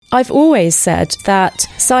I've always said that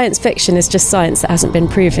science fiction is just science that hasn't been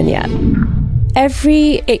proven yet.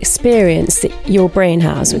 Every experience that your brain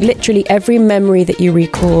has, literally every memory that you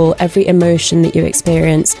recall, every emotion that you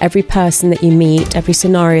experience, every person that you meet, every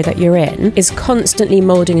scenario that you're in, is constantly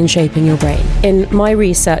moulding and shaping your brain. In my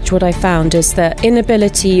research, what I found is that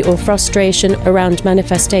inability or frustration around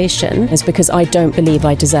manifestation is because I don't believe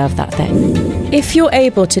I deserve that thing. If you're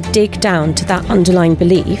able to dig down to that underlying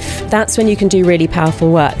belief, that's when you can do really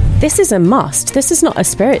powerful work. This is a must. This is not a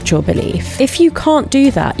spiritual belief. If you can't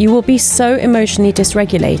do that, you will be so emotionally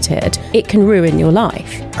dysregulated, it can ruin your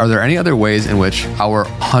life. Are there any other ways in which our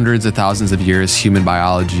hundreds of thousands of years human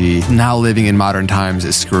biology, now living in modern times,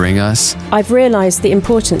 is screwing us? I've realised the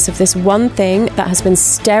importance of this one thing that has been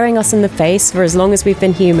staring us in the face for as long as we've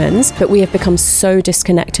been humans, but we have become so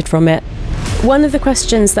disconnected from it. One of the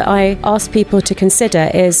questions that I ask people to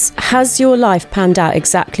consider is, has your life panned out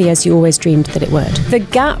exactly as you always dreamed that it would? The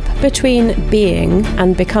gap between being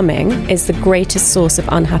and becoming is the greatest source of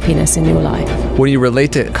unhappiness in your life. When you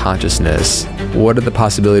relate to consciousness, what are the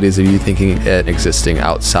possibilities of you thinking it existing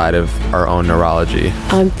outside of our own neurology?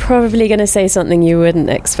 I'm probably going to say something you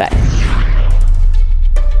wouldn't expect.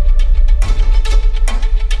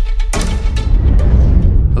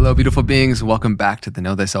 Hello, beautiful beings. Welcome back to the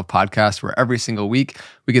Know Thyself podcast, where every single week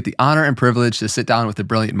we get the honor and privilege to sit down with a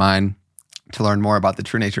brilliant mind to learn more about the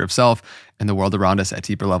true nature of self and the world around us at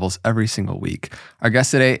deeper levels every single week. Our guest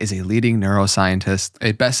today is a leading neuroscientist,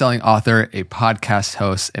 a best-selling author, a podcast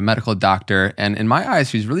host, a medical doctor, and in my eyes,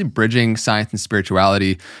 she's really bridging science and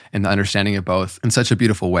spirituality and the understanding of both in such a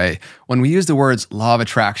beautiful way. When we use the words law of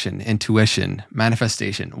attraction, intuition,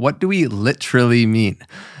 manifestation, what do we literally mean?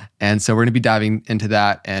 And so we're going to be diving into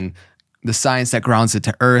that and the science that grounds it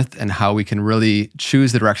to earth and how we can really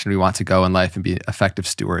choose the direction we want to go in life and be effective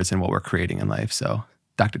stewards in what we're creating in life. So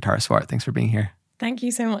Dr. Tara Swart, thanks for being here. Thank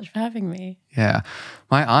you so much for having me. Yeah,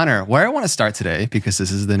 my honor. Where I want to start today, because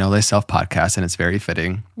this is the Know Thyself podcast and it's very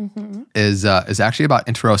fitting, is actually about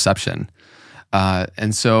interoception.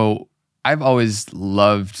 And so I've always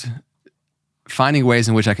loved finding ways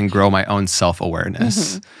in which I can grow my own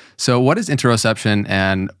self-awareness. So what is interoception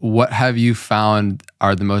and what have you found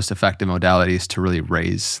are the most effective modalities to really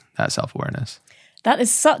raise that self-awareness? That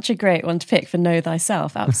is such a great one to pick for Know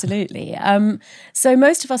Thyself, absolutely. So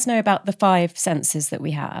most of us know about the 5 senses that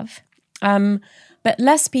we have, but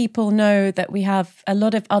less people know that we have a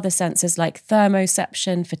lot of other senses like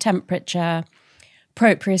thermoception for temperature,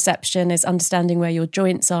 proprioception is understanding where your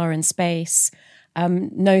joints are in space,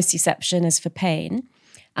 nociception is for pain,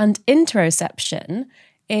 and interoception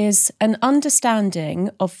is an understanding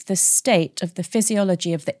of the state of the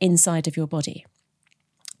physiology of the inside of your body.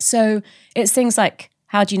 So it's things like,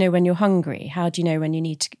 how do you know when you're hungry? How do you know when you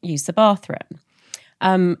need to use the bathroom?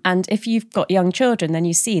 And if you've got young children, then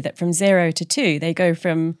you see that from 0 to 2, they go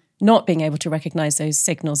from not being able to recognize those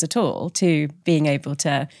signals at all to being able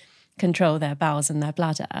to control their bowels and their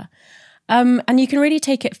bladder. And you can really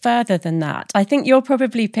take it further than that. I think you're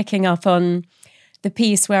probably picking up on the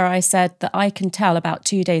piece where I said that I can tell about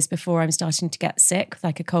 2 days before I'm starting to get sick,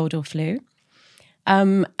 like a cold or flu.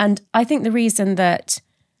 And I think there's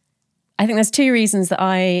 2 reasons that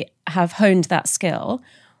I have honed that skill.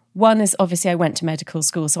 One is obviously I went to medical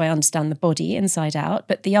school, so I understand the body inside out.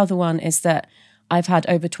 But the other one is that I've had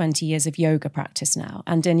over 20 years of yoga practice now.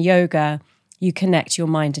 And in yoga, you connect your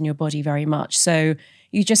mind and your body very much. So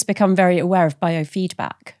you just become very aware of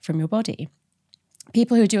biofeedback from your body.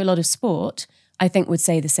 People who do a lot of sport, I think, would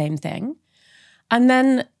say the same thing. And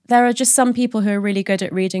then there are just some people who are really good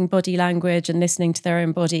at reading body language and listening to their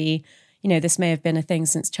own body. You know, this may have been a thing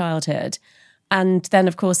since childhood. And then,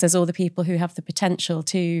 of course, there's all the people who have the potential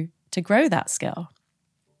to grow that skill.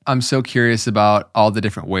 I'm so curious about all the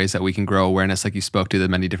different ways that we can grow awareness, like you spoke to, the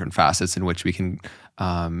many different facets in which we can,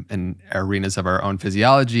 in arenas of our own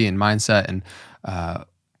physiology and mindset. And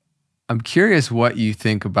I'm curious what you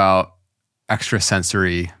think about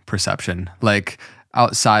extrasensory perception, like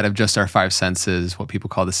outside of just our 5 senses, what people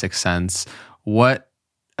call the 6th sense. What's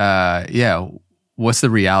the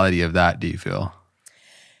reality of that, do you feel?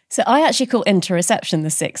 So I actually call interoception the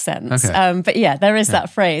 6th sense. Okay. But yeah, there is that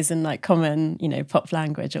phrase in like common, pop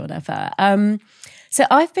language or whatever. So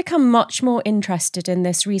I've become much more interested in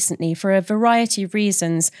this recently for a variety of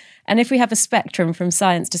reasons. And if we have a spectrum from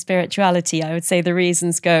science to spirituality, I would say the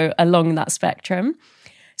reasons go along that spectrum.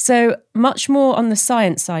 So much more on the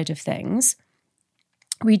science side of things.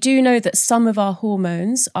 We do know that some of our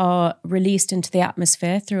hormones are released into the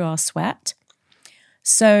atmosphere through our sweat.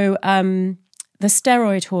 So the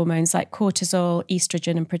steroid hormones like cortisol,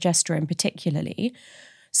 estrogen, and progesterone particularly,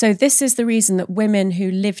 So this is the reason that women who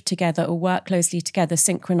live together or work closely together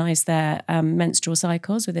synchronize their menstrual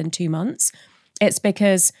cycles within 2 months. It's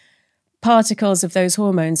because particles of those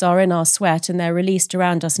hormones are in our sweat and they're released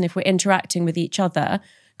around us. And if we're interacting with each other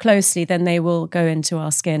closely, then they will go into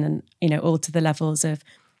our skin and, alter the levels of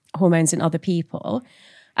hormones in other people.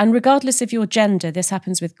 And regardless of your gender, this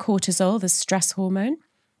happens with cortisol, the stress hormone.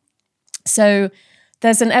 So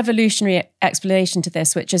there's an evolutionary explanation to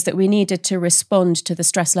this, which is that we needed to respond to the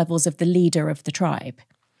stress levels of the leader of the tribe.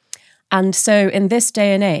 And so in this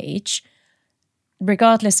day and age,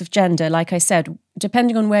 regardless of gender, like I said,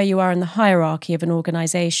 depending on where you are in the hierarchy of an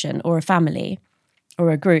organization or a family or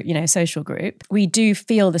a group, social group, we do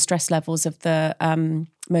feel the stress levels of the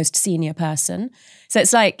most senior person. So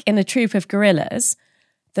it's like in a troop of gorillas,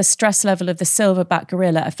 the stress level of the silverback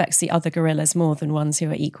gorilla affects the other gorillas more than ones who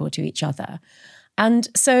are equal to each other. And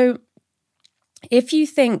so if you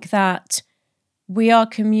think that we are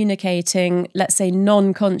communicating, let's say,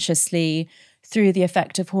 non-consciously through the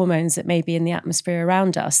effect of hormones that may be in the atmosphere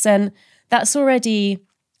around us, then that's already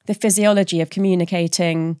the physiology of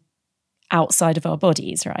communicating outside of our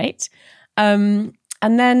bodies, right? And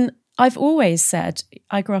then I've always said,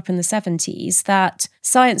 I grew up in the 70s, that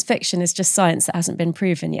science fiction is just science that hasn't been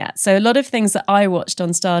proven yet. So a lot of things that I watched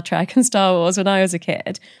on Star Trek and Star Wars when I was a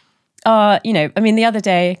kid are, the other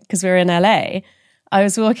day, because we were in LA, I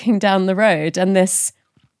was walking down the road and this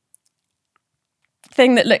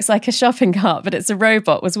thing that looks like a shopping cart, but it's a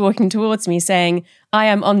robot, was walking towards me saying, "I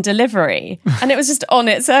am on delivery." And it was just on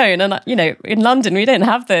its own. And, in London, we didn't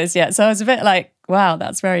have those yet. So I was a bit like, wow,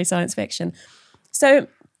 that's very science fiction. So,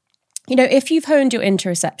 if you've honed your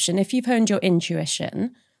interoception, if you've honed your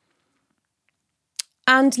intuition,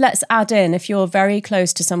 and let's add in, if you're very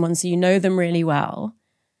close to someone, so you know them really well,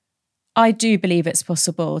 I do believe it's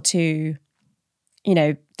possible to,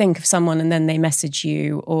 think of someone and then they message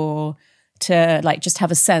you, or to just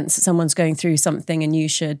have a sense that someone's going through something and you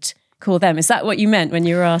should call them. Is that what you meant when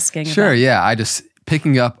you were asking? Sure, yeah. I just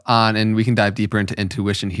picking up on, and we can dive deeper into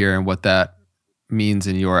intuition here and what that means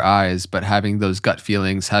in your eyes, but having those gut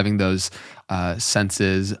feelings, having those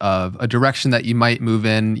senses of a direction that you might move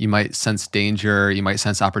in, you might sense danger, you might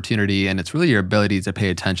sense opportunity, and it's really your ability to pay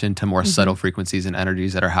attention to more subtle frequencies and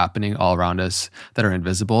energies that are happening all around us that are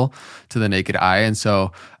invisible to the naked eye. And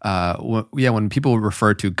so, when people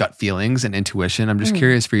refer to gut feelings and intuition, I'm just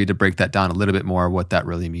curious for you to break that down a little bit more, what that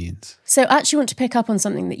really means. So I actually want to pick up on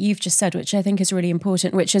something that you've just said, which I think is really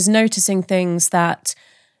important, which is noticing things that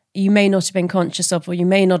you may not have been conscious of, or you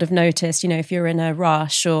may not have noticed, if you're in a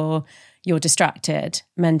rush or you're distracted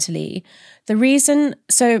mentally.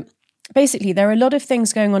 So basically there are a lot of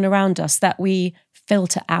things going on around us that we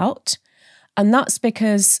filter out. And that's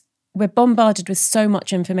because we're bombarded with so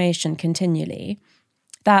much information continually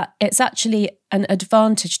that it's actually an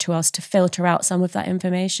advantage to us to filter out some of that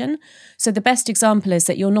information. So the best example is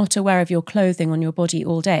that you're not aware of your clothing on your body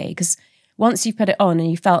all day, because once you put it on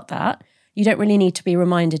and you felt that, you don't really need to be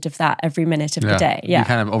reminded of that every minute of the day. Yeah, it'd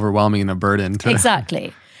be kind of overwhelming and a burden.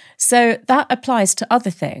 Exactly. So that applies to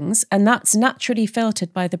other things, and that's naturally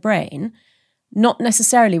filtered by the brain, not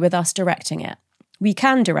necessarily with us directing it. We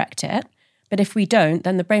can direct it, but if we don't,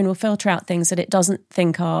 then the brain will filter out things that it doesn't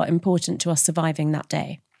think are important to us surviving that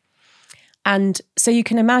day. And so you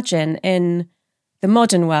can imagine in the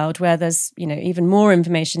modern world, where there's, even more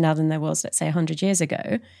information now than there was, let's say, 100 years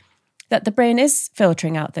ago, that the brain is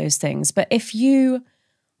filtering out those things. But if you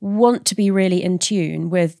want to be really in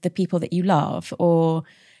tune with the people that you love, or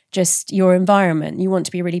just your environment, you want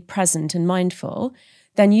to be really present and mindful,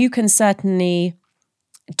 then you can certainly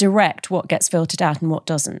direct what gets filtered out and what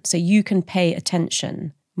doesn't. So you can pay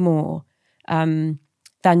attention more than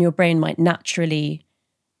your brain might naturally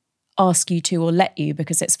ask you to or let you,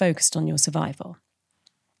 because it's focused on your survival.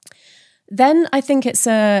 Then I think it's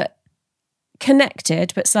a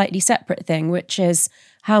connected but slightly separate thing, which is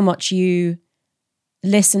how much you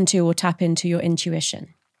listen to or tap into your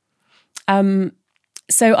intuition.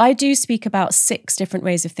 So I do speak about 6 different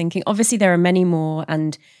ways of thinking. Obviously, there are many more,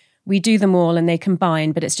 and we do them all and they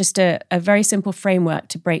combine, but it's just a very simple framework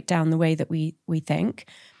to break down the way that we think,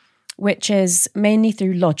 which is mainly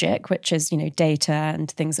through logic, which is, data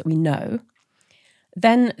and things that we know.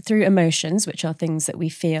 Then through emotions, which are things that we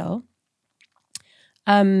feel.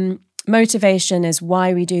 Motivation is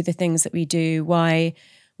why we do the things that we do, why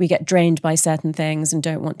we get drained by certain things and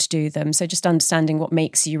don't want to do them. So just understanding what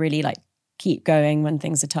makes you really keep going when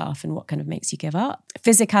things are tough and what kind of makes you give up.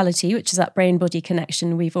 Physicality, which is that brain-body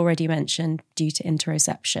connection we've already mentioned due to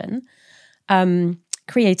interoception.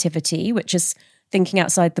 Creativity, which is thinking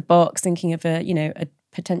outside the box, thinking of a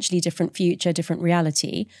potentially different future, different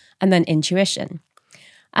reality. And then intuition.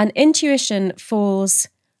 And intuition falls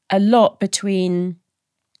a lot between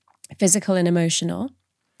physical and emotional.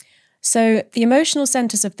 So the emotional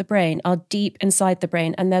centers of the brain are deep inside the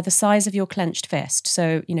brain, and they're the size of your clenched fist.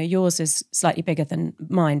 So, yours is slightly bigger than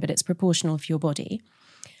mine, but it's proportional for your body.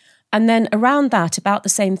 And then around that, about the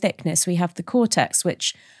same thickness, we have the cortex,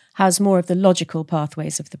 which has more of the logical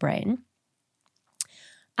pathways of the brain.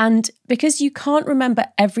 And because you can't remember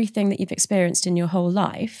everything that you've experienced in your whole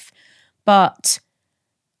life, but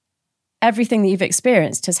everything that you've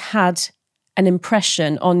experienced has had an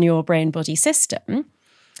impression on your brain-body system,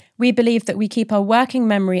 we believe that we keep our working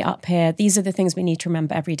memory up here. These are the things we need to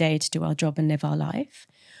remember every day to do our job and live our life.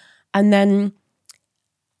 And then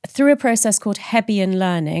through a process called Hebbian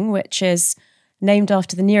learning, which is named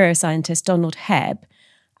after the neuroscientist Donald Hebb,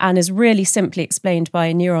 and is really simply explained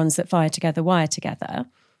by neurons that fire together, wire together,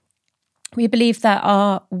 we believe that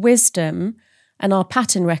our wisdom and our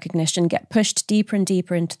pattern recognition get pushed deeper and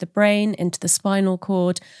deeper into the brain, into the spinal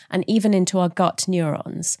cord, and even into our gut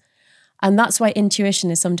neurons. And that's why intuition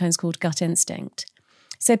is sometimes called gut instinct.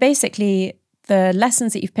 So basically, the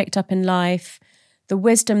lessons that you've picked up in life, the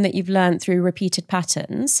wisdom that you've learned through repeated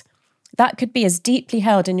patterns, that could be as deeply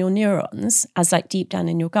held in your neurons as like deep down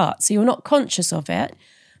in your gut. So you're not conscious of it,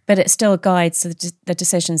 but it still guides the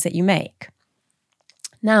decisions that you make.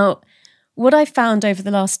 Now, what I've found over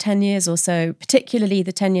the last 10 years or so, particularly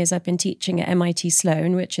the 10 years I've been teaching at MIT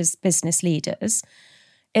Sloan, which is business leaders,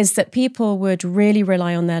 is that people would really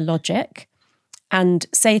rely on their logic and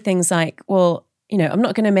say things like, well, I'm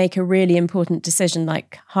not going to make a really important decision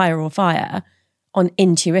like hire or fire on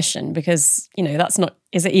intuition because, that's not,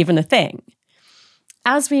 is it even a thing?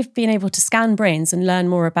 As we've been able to scan brains and learn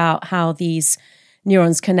more about how these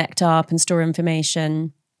neurons connect up and store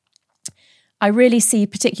information, I really see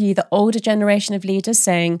particularly the older generation of leaders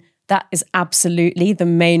saying that is absolutely the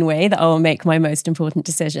main way that I will make my most important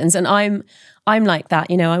decisions. And I'm like that,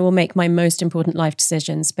 I will make my most important life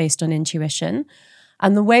decisions based on intuition.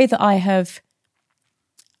 And the way that I have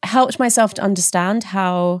helped myself to understand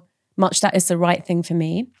how much that is the right thing for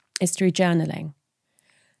me is through journaling.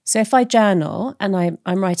 So if I journal and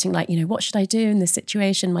I'm writing like, what should I do in this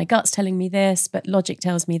situation? My gut's telling me this, but logic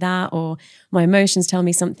tells me that, or my emotions tell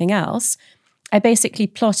me something else. I basically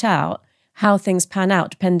plot out how things pan out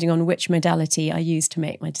depending on which modality I use to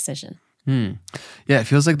make my decision. Yeah, it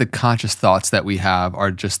feels like the conscious thoughts that we have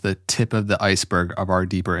are just the tip of the iceberg of our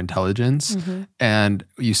deeper intelligence. Mm-hmm. And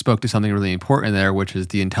you spoke to something really important there, which is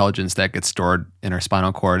the intelligence that gets stored in our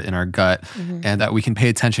spinal cord, in our gut, mm-hmm. and that we can pay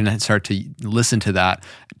attention and start to listen to that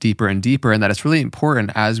deeper and deeper. And that it's really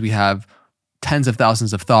important as we have tens of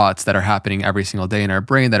thousands of thoughts that are happening every single day in our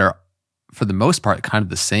brain that are, for the most part, kind of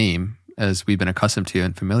the same as we've been accustomed to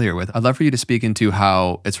and familiar with. I'd love for you to speak into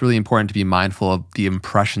how it's really important to be mindful of the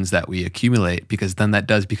impressions that we accumulate, because then that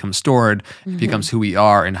does become stored, mm-hmm. becomes who we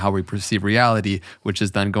are and how we perceive reality, which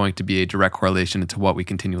is then going to be a direct correlation to what we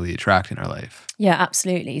continually attract in our life. Yeah,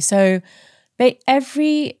 absolutely. So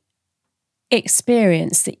every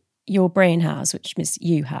experience that your brain has, which means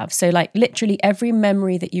you have, so like literally every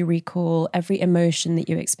memory that you recall, every emotion that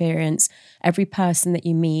you experience, every person that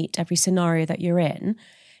you meet, every scenario that you're in,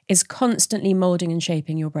 is constantly molding and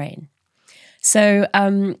shaping your brain. So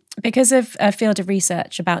because of a field of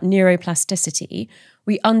research about neuroplasticity,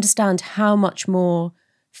 we understand how much more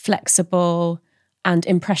flexible and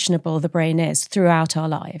impressionable the brain is throughout our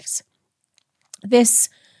lives. This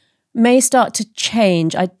may start to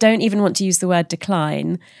change. I don't even want to use the word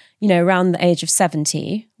decline, around the age of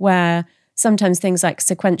 70, where sometimes things like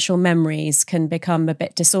sequential memories can become a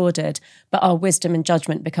bit disordered, but our wisdom and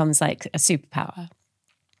judgment becomes like a superpower.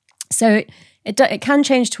 So it can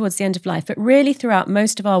change towards the end of life, but really throughout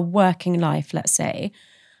most of our working life, let's say,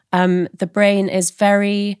 the brain is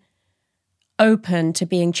very open to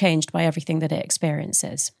being changed by everything that it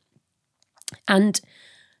experiences. And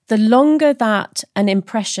the longer that an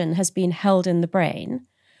impression has been held in the brain,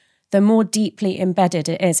 the more deeply embedded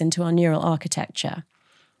it is into our neural architecture.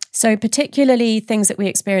 So particularly things that we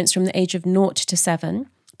experience from the age of 0 to 7,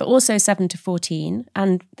 but also 7 to 14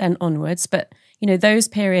 and then onwards, but those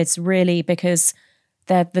periods really, because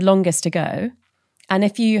they're the longest to go. And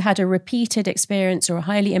if you had a repeated experience or a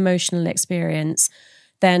highly emotional experience,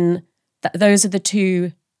 then those are the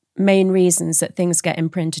two main reasons that things get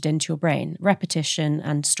imprinted into your brain: repetition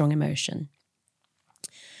and strong emotion.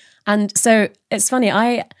 And so it's funny,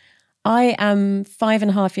 I am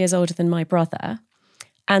 5.5 years older than my brother.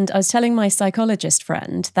 And I was telling my psychologist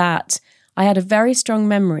friend that I had a very strong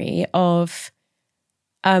memory of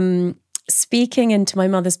speaking into my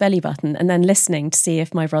mother's belly button and then listening to see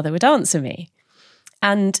if my brother would answer me.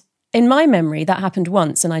 And in my memory, that happened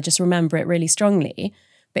once and I just remember it really strongly.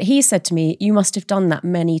 But he said to me, you must have done that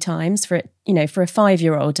many times for it, for a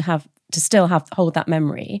 5-year-old to still hold that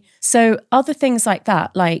memory. So other things like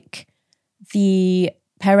that, like the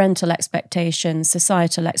parental expectation,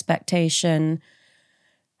 societal expectation,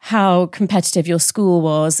 how competitive your school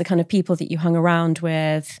was, the kind of people that you hung around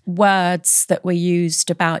with, words that were used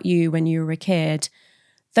about you when you were a kid,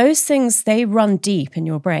 those things, they run deep in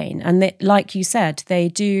your brain. And they, like you said, they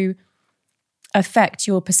do affect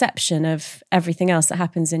your perception of everything else that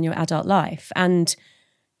happens in your adult life. And,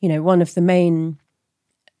 one of the main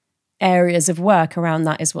areas of work around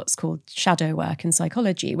that is what's called shadow work in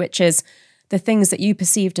psychology, which is the things that you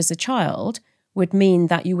perceived as a child would mean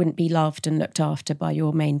that you wouldn't be loved and looked after by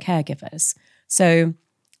your main caregivers. So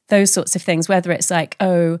those sorts of things, whether it's like,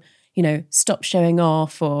 stop showing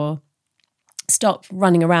off or stop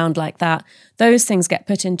running around like that, those things get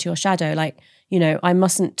put into your shadow. Like, I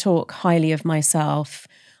mustn't talk highly of myself.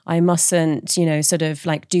 I mustn't, sort of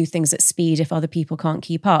like do things at speed if other people can't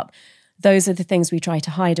keep up. Those are the things we try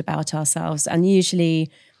to hide about ourselves. And usually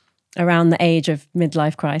around the age of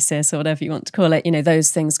midlife crisis or whatever you want to call it,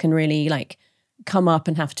 those things can really like come up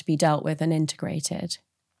and have to be dealt with and integrated.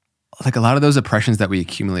 Like a lot of those oppressions that we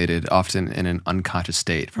accumulated often in an unconscious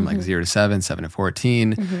state from like 0 to 7, 7 to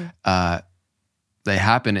 14, they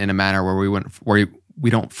happen in a manner where we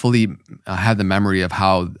don't fully have the memory of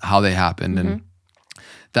how they happened. And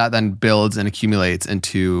that then builds and accumulates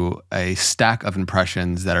into a stack of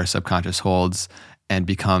impressions that our subconscious holds and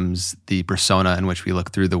becomes the persona in which we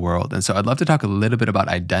look through the world. And so I'd love to talk a little bit about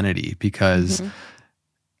identity, because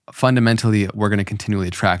fundamentally, we're going to continually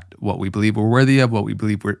attract what we believe we're worthy of, what we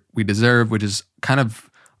believe we deserve, which is kind of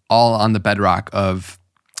all on the bedrock of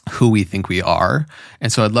who we think we are. And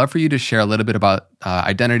so I'd love for you to share a little bit about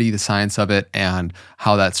identity, the science of it, and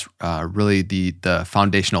how that's really the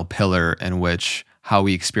foundational pillar in which how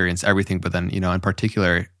we experience everything, but then, in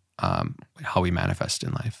particular, how we manifest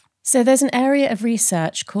in life. So there's an area of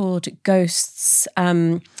research called ghosts.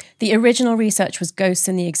 The original research was ghosts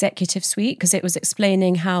in the executive suite, because it was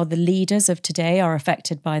explaining how the leaders of today are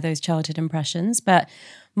affected by those childhood impressions. But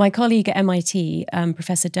my colleague at MIT,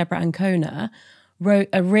 Professor Deborah Ancona, wrote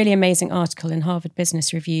a really amazing article in Harvard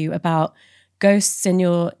Business Review about ghosts in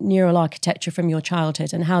your neural architecture from your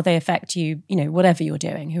childhood and how they affect you, whatever you're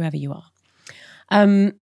doing, whoever you are.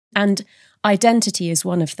 And identity is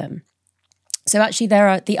one of them. So actually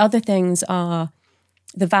the other things are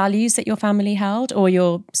the values that your family held or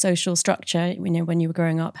your social structure, when you were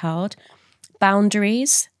growing up held,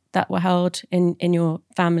 boundaries that were held in your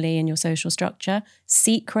family and your social structure,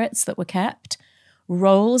 secrets that were kept,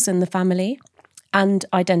 roles in the family, and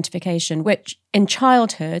identification, which in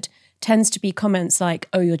childhood tends to be comments like,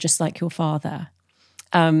 oh, you're just like your father.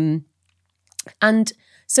 And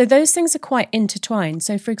so those things are quite intertwined.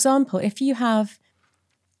 So for example, if you have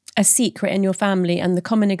a secret in your family, and the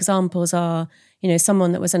common examples are,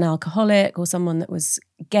 someone that was an alcoholic or someone that was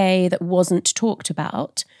gay that wasn't talked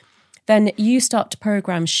about, then you start to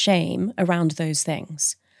program shame around those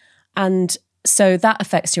things. And so that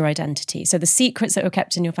affects your identity. So the secrets that were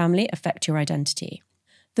kept in your family affect your identity.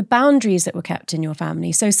 The boundaries that were kept in your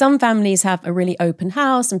family. So some families have a really open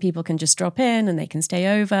house and people can just drop in and they can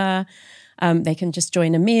stay over. They can just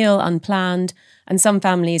join a meal unplanned. And some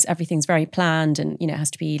families, everything's very planned and, it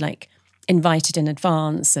has to be like invited in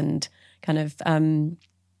advance and kind of,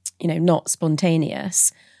 not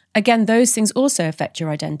spontaneous. Again, those things also affect your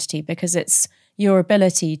identity, because it's your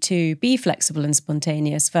ability to be flexible and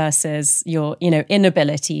spontaneous versus your,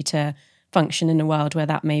 inability to function in a world where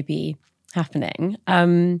that may be happening.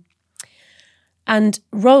 And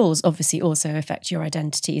roles obviously also affect your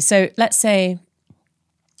identity. So let's say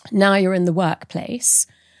now you're in the workplace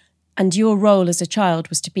and your role as a child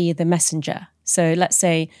was to be the messenger. So let's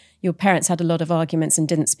say your parents had a lot of arguments and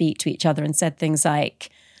didn't speak to each other and said things like,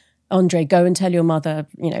 Andre, go and tell your mother,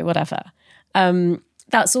 whatever.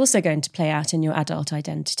 That's also going to play out in your adult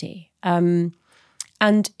identity. And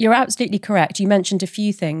you're absolutely correct. You mentioned a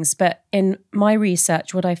few things, but in my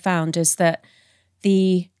research, what I found is that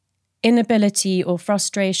the inability or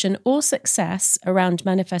frustration or success around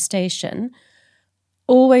manifestation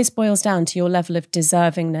always boils down to your level of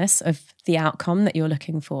deservingness of the outcome that you're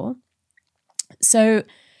looking for. So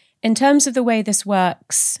in terms of the way this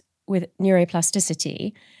works with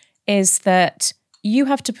neuroplasticity is that you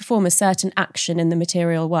have to perform a certain action in the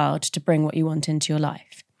material world to bring what you want into your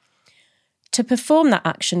life. To perform that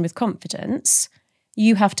action with confidence,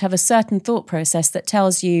 you have to have a certain thought process that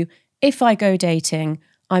tells you, if I go dating,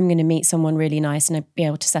 I'm going to meet someone really nice and be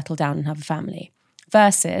able to settle down and have a family.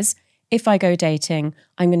 Versus, if I go dating,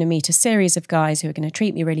 I'm going to meet a series of guys who are going to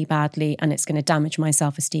treat me really badly and it's going to damage my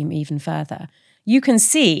self-esteem even further. you can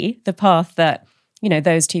see the path that,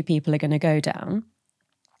 those two people are going to go down.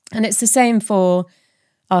 And it's the same for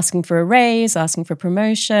asking for a raise, asking for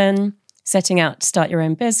promotion, setting out to start your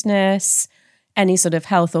own business, any sort of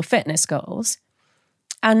health or fitness goals.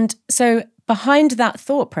 And so behind that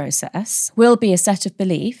thought process will be a set of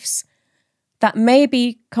beliefs that may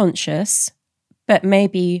be conscious, but may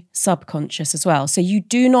be subconscious as well. So you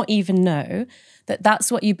do not even know that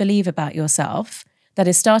that's what you believe about yourself that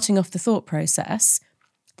is starting off the thought process,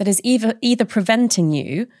 that is either preventing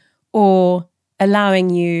you or allowing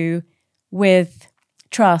you with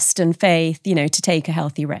trust and faith, to take a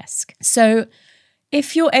healthy risk. So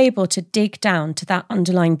if you're able to dig down to that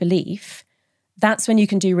underlying belief, that's when you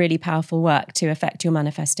can do really powerful work to affect your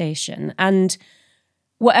manifestation. And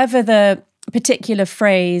whatever the particular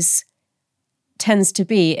phrase tends to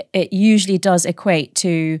be, it usually does equate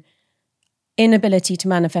to inability to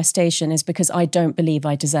manifestation is because I don't believe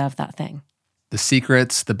I deserve that thing. The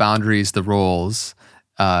secrets, the boundaries, the roles,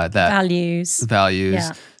 values.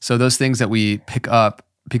 Yeah. So those things that we pick up,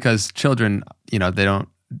 because children, they don't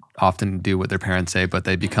often do what their parents say, but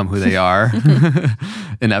they become who they are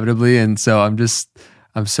inevitably. And so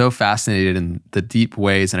I'm so fascinated in the deep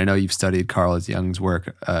ways, and I know you've studied Carl Jung's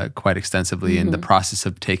work quite extensively in the process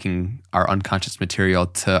of taking our unconscious material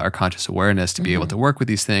to our conscious awareness to be able to work with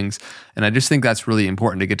these things. And I just think that's really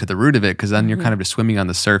important to get to the root of it, because then you're kind of just swimming on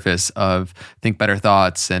the surface of think better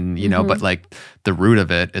thoughts and, but like the root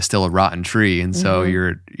of it is still a rotten tree. And so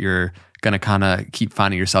you're going to kind of keep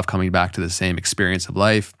finding yourself coming back to the same experience of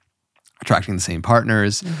life, attracting the same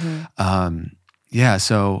partners.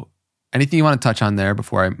 So anything you want to touch on there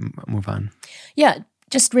before I move on? Yeah,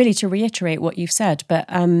 just really to reiterate what you've said. But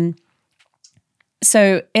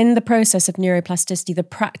so in the process of neuroplasticity, the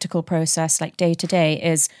practical process, like day to day,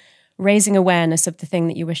 is raising awareness of the thing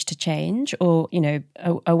that you wish to change, or,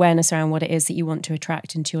 awareness around what it is that you want to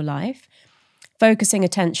attract into your life, focusing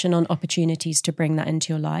attention on opportunities to bring that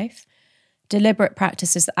into your life. Deliberate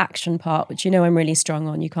practice is the action part, which I'm really strong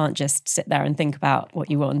on. You can't just sit there and think about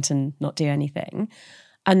what you want and not do anything.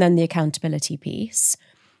 And then the accountability piece.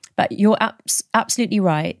 But you're absolutely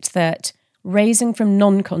right that raising from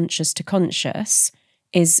non-conscious to conscious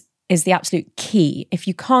is the absolute key. If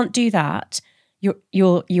you can't do that,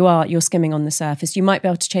 you're skimming on the surface. You might be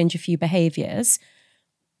able to change a few behaviors,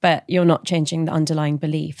 but you're not changing the underlying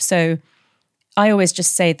belief. So I always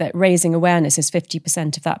just say that raising awareness is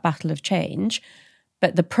 50% of that battle of change.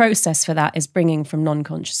 But the process for that is bringing from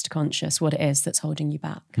non-conscious to conscious what it is that's holding you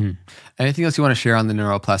back. Anything else you want to share on the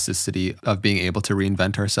neuroplasticity of being able to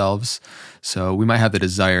reinvent ourselves? So we might have the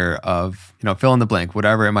desire of, fill in the blank,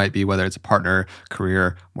 whatever it might be, whether it's a partner,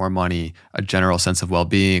 career, more money, a general sense of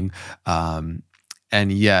well-being. And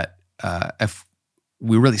yet, if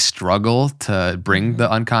we really struggle to bring the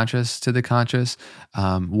unconscious to the conscious,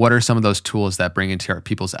 what are some of those tools that bring into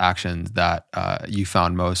people's actions that you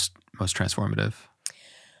found most transformative?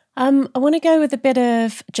 I want to go with a bit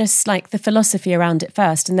of just like the philosophy around it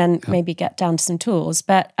first, and then maybe get down to some tools.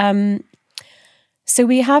 But so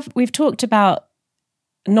we've talked about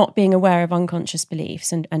not being aware of unconscious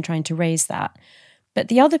beliefs and trying to raise that. But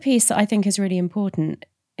the other piece that I think is really important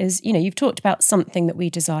is, you've talked about something that we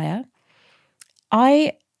desire.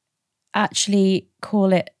 I actually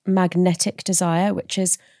call it magnetic desire, which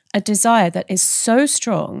is a desire that is so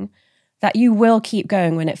strong that you will keep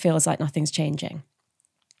going when it feels like nothing's changing.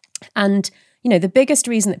 And, the biggest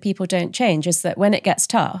reason that people don't change is that when it gets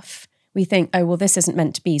tough, we think, oh, well, this isn't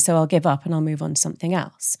meant to be, so I'll give up and I'll move on to something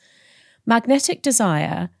else. Magnetic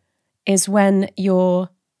desire is when your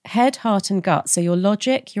head, heart, and gut, so your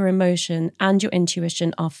logic, your emotion, and your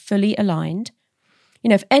intuition are fully aligned.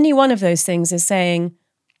 If any one of those things is saying,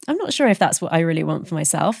 I'm not sure if that's what I really want for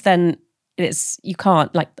myself, then you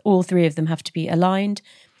can't, all three of them have to be aligned,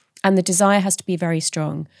 and the desire has to be very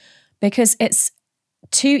strong, because it's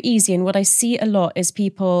too easy. And what I see a lot is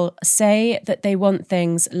people say that they want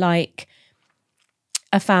things like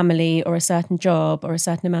a family or a certain job or a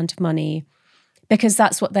certain amount of money because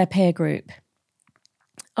that's what their peer group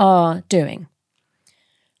are doing.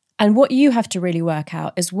 And what you have to really work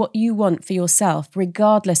out is what you want for yourself,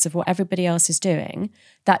 regardless of what everybody else is doing,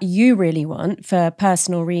 that you really want for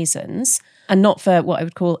personal reasons and not for what I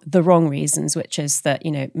would call the wrong reasons, which is that,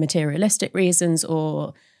 materialistic reasons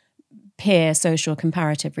or peer, social,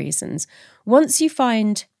 comparative reasons. Once you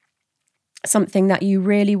find something that you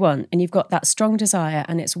really want and you've got that strong desire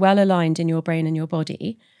and it's well aligned in your brain and your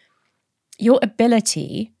body, your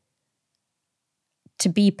ability to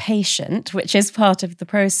be patient, which is part of the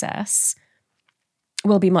process,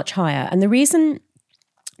 will be much higher. And the reason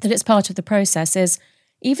that it's part of the process is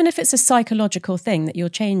even if it's a psychological thing that you're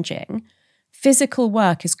changing, physical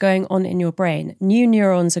work is going on in your brain. New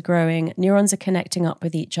neurons are growing, neurons are connecting up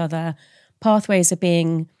with each other, pathways are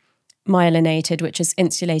being myelinated, which is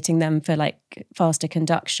insulating them for like faster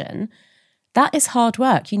conduction. That is hard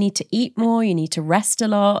work. You need to eat more, you need to rest a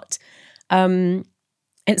lot.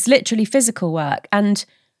 It's literally physical work. And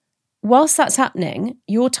whilst that's happening,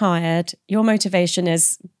 you're tired, your motivation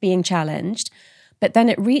is being challenged, but then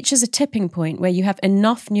it reaches a tipping point where you have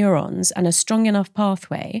enough neurons and a strong enough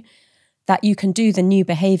pathway that you can do the new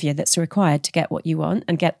behavior that's required to get what you want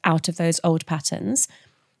and get out of those old patterns.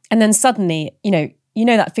 And then suddenly, you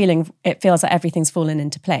know that feeling, it feels like everything's fallen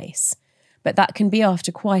into place. But that can be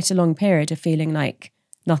after quite a long period of feeling like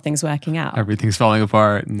nothing's working out. Everything's falling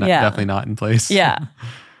apart and definitely not in place. Yeah.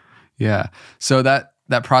 Yeah. So that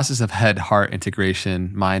process of head-heart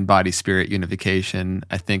integration, mind-body-spirit unification,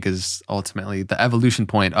 I think is ultimately the evolution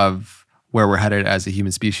point of where we're headed as a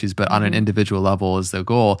human species, but on an individual level is the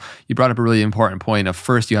goal. You brought up a really important point of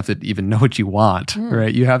first you have to even know what you want,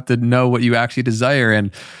 right? You have to know what you actually desire.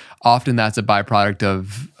 And often that's a byproduct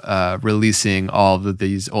of releasing all of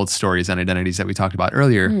these old stories and identities that we talked about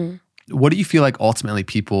earlier. What do you feel like ultimately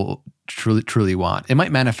people truly want? It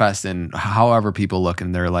might manifest in however people look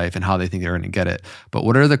in their life and how they think they're going to get it. But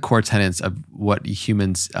what are the core tenets of what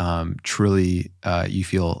humans truly you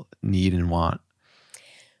feel need and want?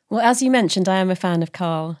 Well, as you mentioned, I am a fan of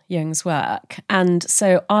Carl Jung's work. And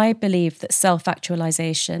so I believe that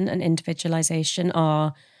self-actualization and individualization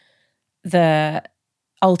are the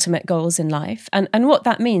ultimate goals in life. And what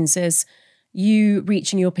that means is you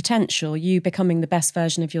reaching your potential, you becoming the best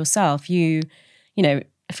version of yourself, you know,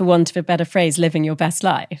 for want of a better phrase, living your best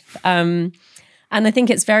life. And I think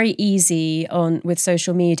it's very easy with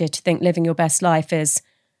social media to think living your best life is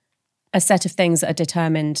a set of things that are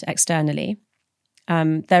determined externally.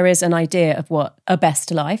 There is an idea of what a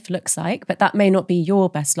best life looks like, but that may not be your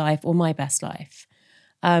best life or my best life.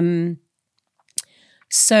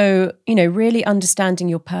 So, really understanding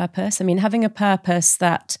your purpose. I mean, having a purpose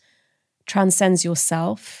that transcends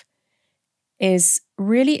yourself is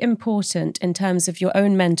really important in terms of your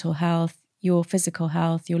own mental health, your physical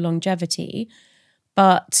health, your longevity,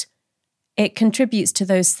 but it contributes to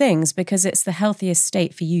those things because it's the healthiest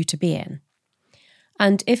state for you to be in.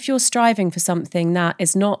 And if you're striving for something that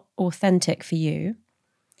is not authentic for you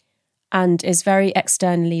and is very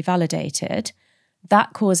externally validated,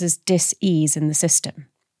 that causes dis-ease in the system.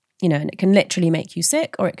 And it can literally make you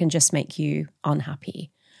sick or it can just make you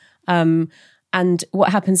unhappy. And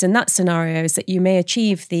what happens in that scenario is that you may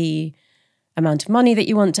achieve the amount of money that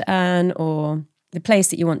you want to earn or the place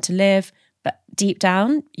that you want to live, but deep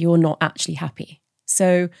down, you're not actually happy.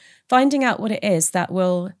 So finding out what it is that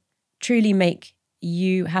will truly make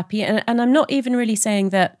you happy. And I'm not even really saying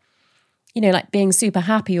that, like being super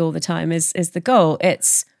happy all the time is the goal.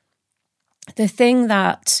 It's the thing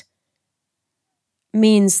that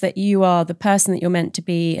means that you are the person that you're meant to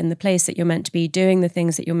be in the place that you're meant to be, doing the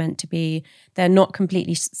things that you're meant to be. They're not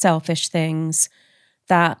completely selfish things,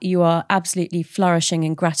 that you are absolutely flourishing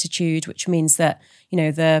in gratitude, which means that,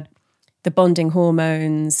 the bonding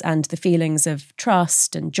hormones and the feelings of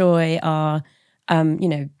trust and joy are,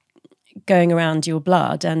 going around your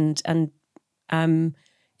blood and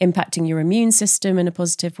impacting your immune system in a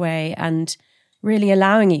positive way and really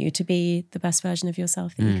allowing you to be the best version of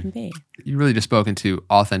yourself that you can be. You really just spoke into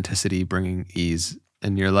authenticity, bringing ease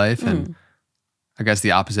in your life. And I guess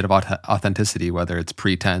the opposite of authenticity, whether it's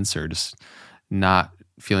pretense or just not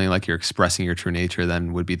feeling like you're expressing your true nature,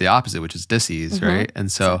 then would be the opposite, which is dis-ease, right?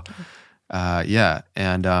 And so,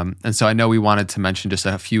 And so I know we wanted to mention just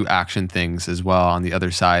a few action things as well on the other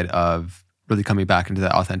side of really coming back into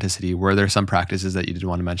that authenticity. Were there some practices that you did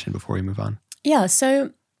want to mention before we move on? Yeah,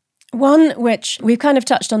 so one which we've kind of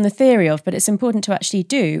touched on the theory of, but it's important to actually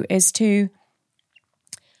do is to,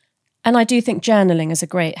 and I do think journaling is a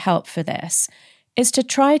great help for this, is to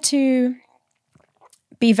try to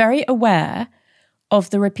be very aware of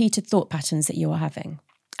the repeated thought patterns that you are having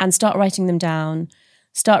and start writing them down,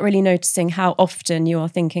 start really noticing how often you are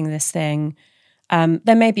thinking this thing.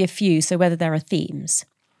 There may be a few, so whether there are themes.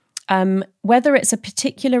 Whether it's a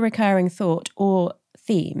particular recurring thought or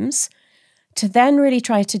themes, to then really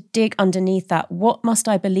try to dig underneath that, what must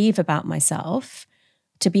I believe about myself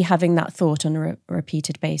to be having that thought on a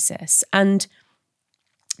repeated basis? And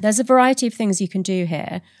there's a variety of things you can do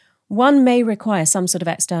here. One may require some sort of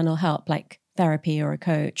external help, like therapy or a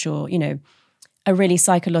coach or, a really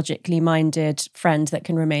psychologically minded friend that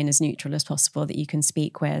can remain as neutral as possible that you can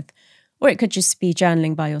speak with. Or it could just be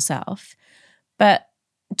journaling by yourself. But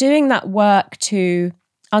doing that work to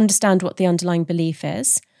understand what the underlying belief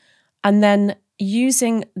is, and then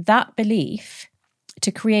using that belief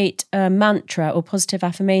to create a mantra or positive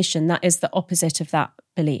affirmation that is the opposite of that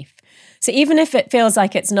belief. So even if it feels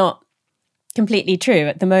like it's not completely true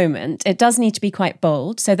at the moment, it does need to be quite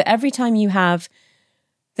bold, so that every time you have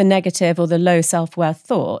the negative or the low self-worth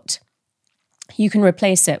thought, you can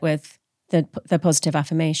replace it with the positive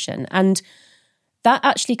affirmation. And that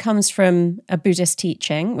actually comes from a Buddhist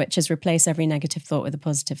teaching, which is replace every negative thought with a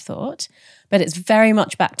positive thought. But it's very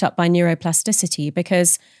much backed up by neuroplasticity,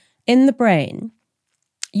 because in the brain,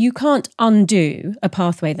 you can't undo a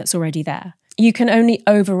pathway that's already there. You can only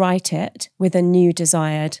overwrite it with a new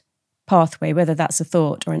desired pathway, whether that's a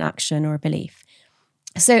thought or an action or a belief.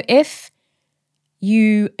 So if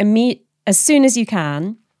you as soon as you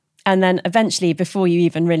can, and then eventually before you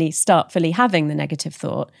even really start fully having the negative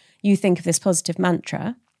thought, you think of this positive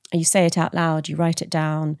mantra, and you say it out loud, you write it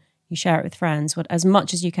down, you share it with friends, as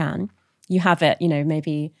much as you can. You have it,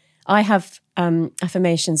 maybe I have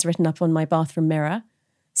affirmations written up on my bathroom mirror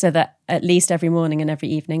so that at least every morning and every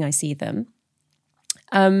evening I see them.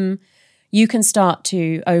 You can start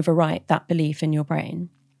to overwrite that belief in your brain.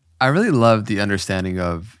 I really love the understanding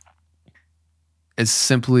of it's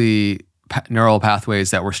simply neural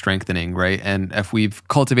pathways that we're strengthening, right? And if we've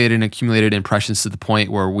cultivated and accumulated impressions to the point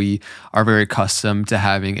where we are very accustomed to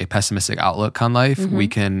having a pessimistic outlook on life, we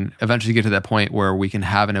can eventually get to that point where we can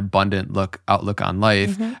have an abundant outlook on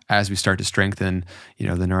life as we start to strengthen,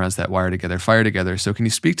 the neurons that wire together, fire together. So can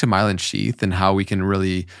you speak to myelin sheath and how we can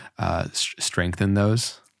really strengthen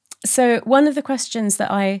those? So one of the questions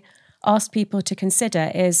that I ask people to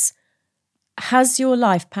consider is, has your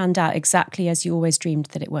life panned out exactly as you always dreamed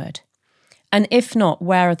that it would? And if not,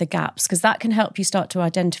 where are the gaps? Because that can help you start to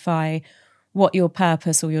identify what your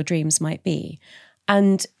purpose or your dreams might be.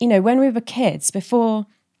 And, when we were kids, before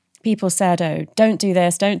people said, oh, don't do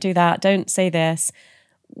this, don't do that, don't say this,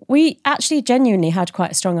 we actually genuinely had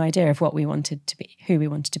quite a strong idea of what we wanted to be, who we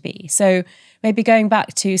wanted to be. So maybe going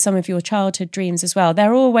back to some of your childhood dreams as well,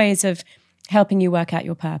 they're all ways of helping you work out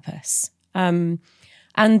your purpose. And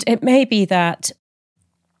it may be that,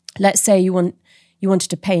 let's say you wanted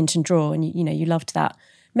to paint and draw and you loved that.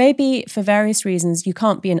 Maybe for various reasons you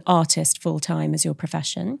can't be an artist full-time as your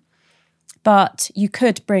profession, but you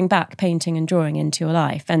could bring back painting and drawing into your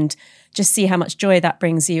life and just see how much joy that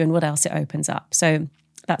brings you and what else it opens up. So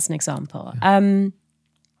that's an example. So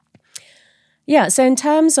in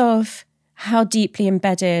terms of how deeply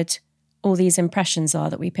embedded all these impressions are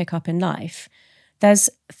that we pick up in life,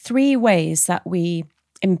 there's 3 ways that we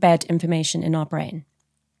embed information in our brain.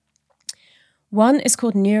 One is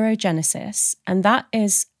called neurogenesis, and that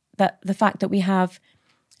is the fact that we have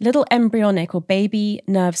little embryonic or baby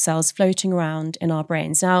nerve cells floating around in our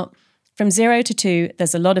brains. Now, from 0 to 2,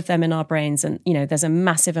 there's a lot of them in our brains, and there's a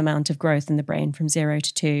massive amount of growth in the brain from 0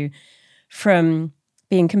 to 2, from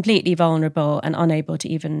being completely vulnerable and unable to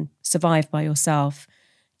even survive by yourself,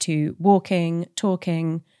 to walking,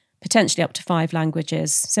 talking, potentially up to 5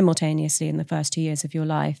 languages simultaneously in the first 2 years of your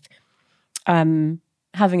life,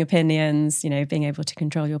 having opinions, being able to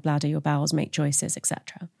control your bladder, your bowels, make choices,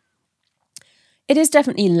 etc. It is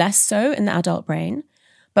definitely less so in the adult brain,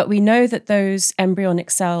 but we know that those embryonic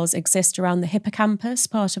cells exist around the hippocampus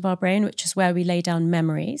part of our brain, which is where we lay down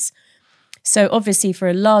memories. So obviously for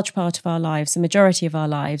a large part of our lives, the majority of our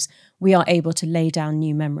lives, we are able to lay down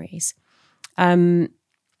new memories. And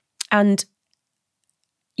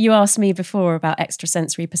you asked me before about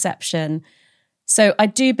extrasensory perception. So I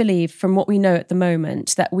do believe, from what we know at the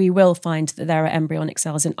moment, that we will find that there are embryonic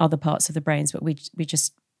cells in other parts of the brains, but we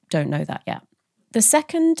just don't know that yet. The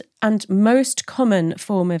second and most common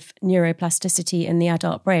form of neuroplasticity in the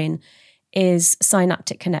adult brain is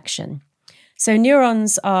synaptic connection. So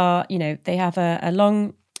neurons are, they have a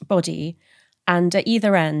long body, and at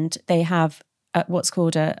either end they have what's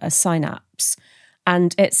called a synapse.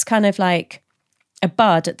 And it's kind of like a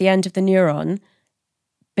bud at the end of the neuron.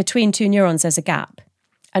 Between 2 neurons, there's a gap.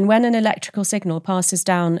 And when an electrical signal passes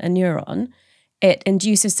down a neuron, it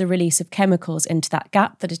induces the release of chemicals into that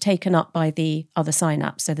gap that are taken up by the other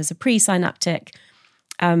synapse. So there's a presynaptic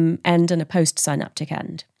end and a postsynaptic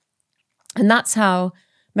end. And that's how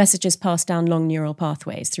messages pass down long neural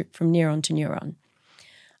pathways from neuron to neuron.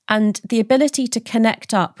 And the ability to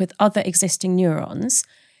connect up with other existing neurons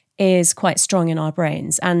is quite strong in our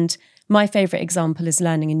brains. And my favourite example is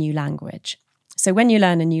learning a new language. So when you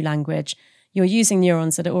learn a new language, you're using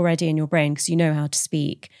neurons that are already in your brain because you know how to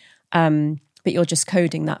speak, but you're just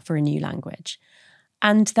coding that for a new language.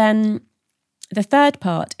 And then the third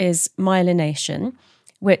part is myelination,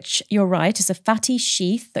 which, you're right, is a fatty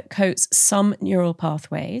sheath that coats some neural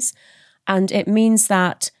pathways. And it means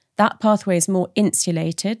that that pathway is more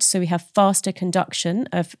insulated, so we have faster conduction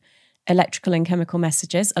of electrical and chemical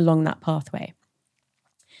messages along that pathway.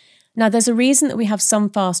 Now, there's a reason that we have some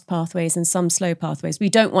fast pathways and some slow pathways. We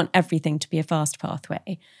don't want everything to be a fast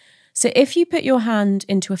pathway. So if you put your hand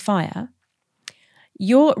into a fire,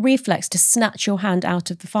 your reflex to snatch your hand out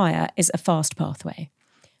of the fire is a fast pathway,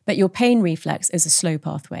 but your pain reflex is a slow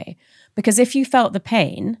pathway. Because if you felt the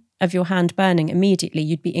pain of your hand burning immediately,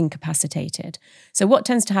 you'd be incapacitated. So what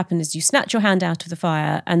tends to happen is you snatch your hand out of the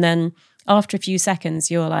fire, and then after a few seconds,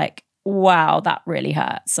 you're like, wow, that really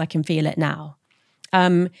hurts. I can feel it now.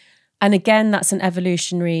 And again, that's an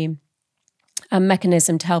evolutionary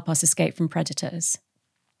mechanism to help us escape from predators.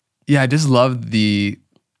 Yeah, I just love the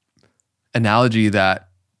analogy that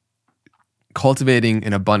cultivating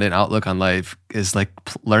an abundant outlook on life is like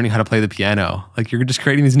learning how to play the piano. Like you're just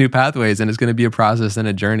creating these new pathways, and it's going to be a process and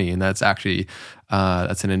a journey. And that's actually,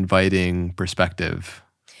 that's an inviting perspective.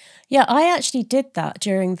 Yeah, I actually did that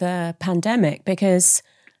during the pandemic because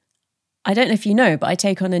I don't know if you know, but I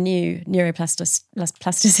take on a new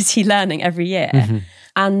neuroplasticity learning every year. Mm-hmm.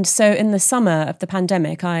 And so in the summer of the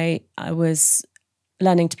pandemic, I was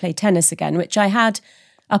learning to play tennis again, which I had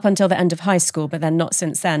up until the end of high school, but then not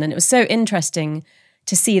since then. And it was so interesting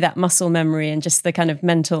to see that muscle memory and just the kind of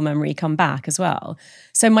mental memory come back as well.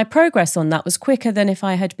 So my progress on that was quicker than if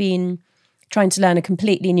I had been trying to learn a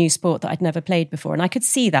completely new sport that I'd never played before. And I could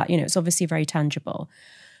see that, it's obviously very tangible.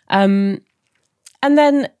 And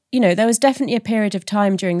then, there was definitely a period of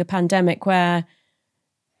time during the pandemic where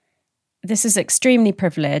this is extremely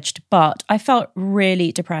privileged, but I felt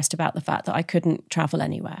really depressed about the fact that I couldn't travel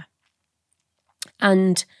anywhere.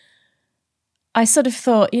 And I sort of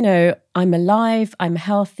thought, I'm alive, I'm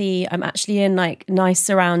healthy, I'm actually in like nice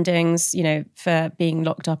surroundings, for being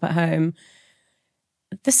locked up at home.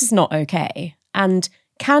 This is not okay. And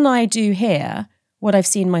can I do here what I've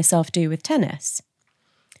seen myself do with tennis?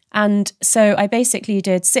 And so I basically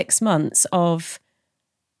did 6 months of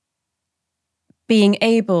being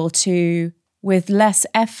able to, with less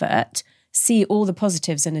effort, see all the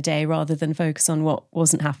positives in a day rather than focus on what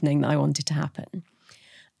wasn't happening that I wanted to happen.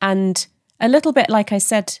 And a little bit like I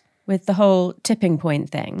said with the whole tipping point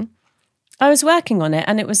thing, I was working on it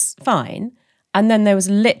and it was fine. And then there was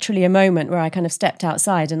literally a moment where I kind of stepped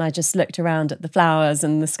outside and I just looked around at the flowers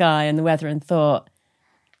and the sky and the weather and thought,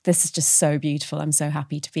 this is just so beautiful. I'm so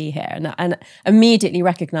happy to be here. And immediately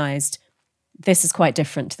recognized this is quite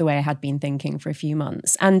different to the way I had been thinking for a few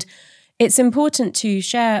months. And it's important to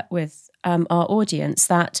share with our audience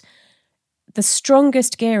that the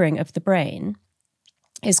strongest gearing of the brain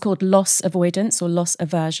is called loss avoidance or loss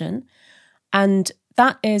aversion. And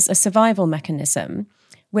that is a survival mechanism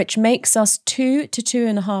which makes us 2 to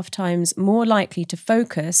 2.5 times more likely to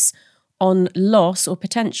focus on loss or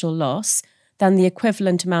potential loss than the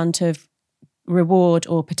equivalent amount of reward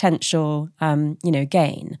or potential,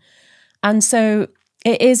 gain. And so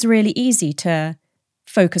it is really easy to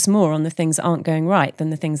focus more on the things that aren't going right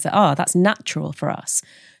than the things that are. That's natural for us.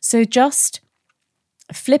 So just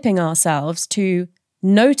flipping ourselves to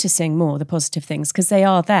noticing more the positive things because they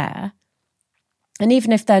are there. And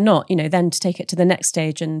even if they're not, then to take it to the next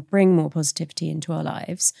stage and bring more positivity into our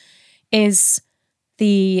lives is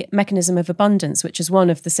the mechanism of abundance, which is one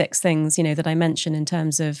of the 6 things, that I mentioned in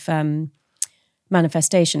terms of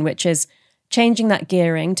manifestation, which is changing that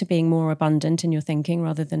gearing to being more abundant in your thinking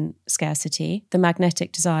rather than scarcity, the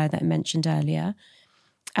magnetic desire that I mentioned earlier,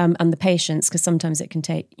 and the patience, because sometimes it can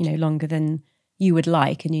take, longer than you would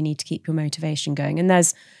like and you need to keep your motivation going. And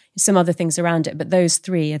there's some other things around it, but those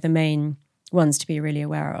 3 are the main ones to be really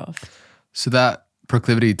aware of. So that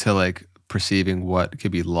proclivity to perceiving what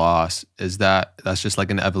could be lost, that's just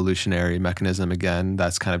like an evolutionary mechanism again,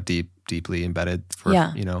 that's kind of deeply embedded for,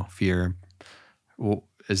 fear. Well,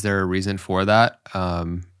 is there a reason for that?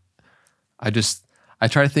 I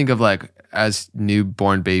try to think of as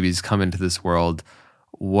newborn babies come into this world,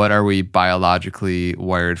 what are we biologically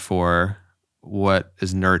wired for? What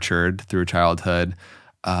is nurtured through childhood?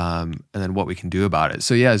 And then what we can do about it.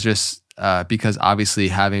 So yeah, it's just because obviously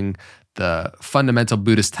having the fundamental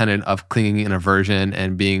Buddhist tenet of clinging in aversion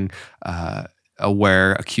and being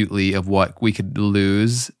aware acutely of what we could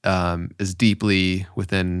lose is deeply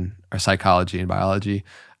within our psychology and biology.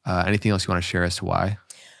 Anything else you want to share as to why?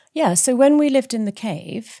 Yeah, so when we lived in the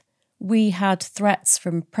cave, we had threats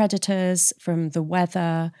from predators, from the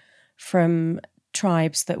weather, from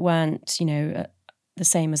tribes that weren't, the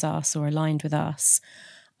same as us or aligned with us.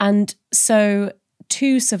 And so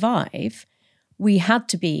to survive, we had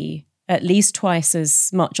to be at least twice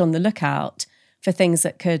as much on the lookout for things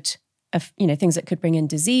that could, things that could bring in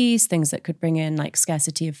disease, things that could bring in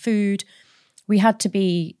scarcity of food. We had to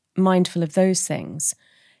be mindful of those things.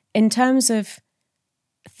 In terms of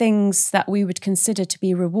things that we would consider to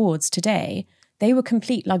be rewards today, they were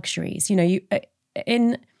complete luxuries.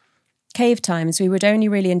 In cave times, we would only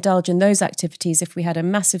really indulge in those activities if we had a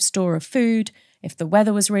massive store of food, if the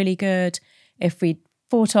weather was really good, if we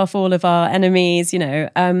fought off all of our enemies,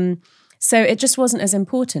 So it just wasn't as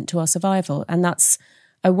important to our survival. And that's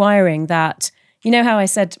a wiring that, how I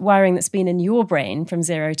said wiring that's been in your brain from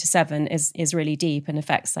 0 to 7 is really deep and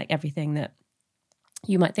affects like everything that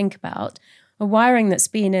you might think about. A wiring that's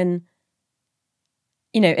been in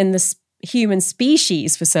the human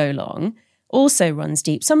species for so long also runs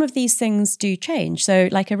deep. Some of these things do change. So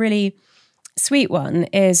like a really sweet one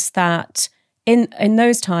is that in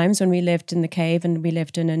those times when we lived in the cave and we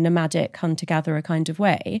lived in a nomadic hunter-gatherer kind of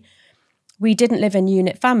way, we didn't live in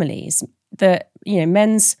unit families.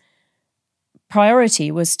 Men's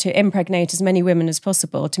priority was to impregnate as many women as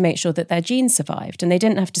possible to make sure that their genes survived. And they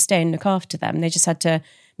didn't have to stay and look after them. They just had to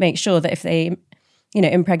make sure that if they,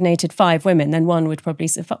 impregnated 5 women, then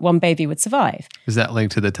one baby would survive. Is that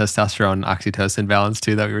linked to the testosterone oxytocin balance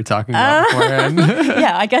too that we were talking about beforehand?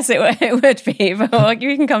 Yeah, I guess it would be, but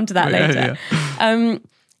we can come to that later. Yeah.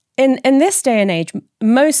 In this day and age,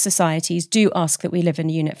 most societies do ask that we live in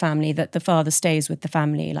a unit family, that the father stays with the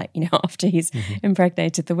family, after he's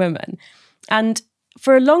impregnated the woman. And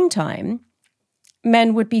for a long time,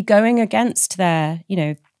 men would be going against their,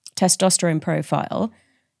 testosterone profile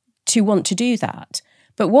to want to do that.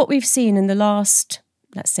 But what we've seen in the last,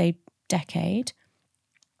 let's say, decade,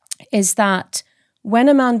 is that when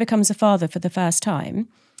a man becomes a father for the first time,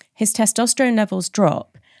 his testosterone levels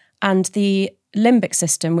drop, and the limbic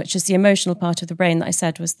system, which is the emotional part of the brain that I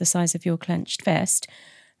said was the size of your clenched fist,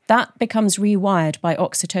 that becomes rewired by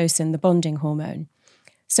oxytocin, the bonding hormone.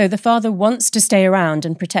 So the father wants to stay around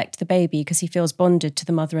and protect the baby because he feels bonded to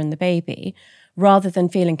the mother and the baby, rather than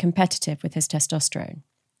feeling competitive with his testosterone.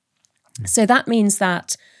 So that means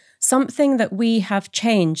that something that we have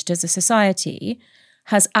changed as a society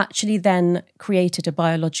has actually then created a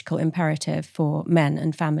biological imperative for men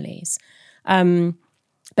and families.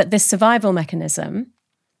 But this survival mechanism,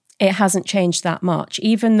 it hasn't changed that much,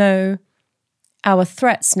 even though our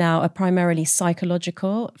threats now are primarily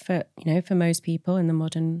psychological for most people in the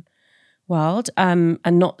modern world, and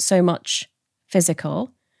not so much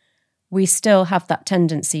physical. We still have that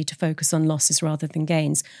tendency to focus on losses rather than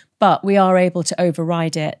gains, but we are able to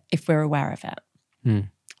override it if we're aware of it.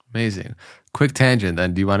 Amazing. Quick tangent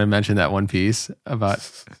then. Do you want to mention that one piece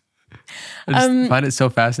about... I just find it so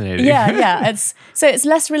fascinating. Yeah. It's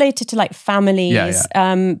less related to like families,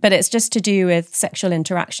 but it's just to do with sexual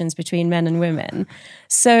interactions between men and women.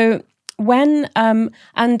 So when,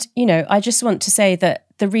 I just want to say that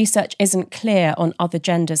the research isn't clear on other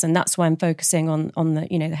genders, and that's why I'm focusing on the,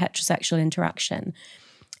 the heterosexual interaction,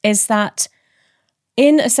 is that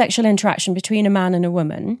in a sexual interaction between a man and a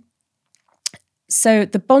woman, so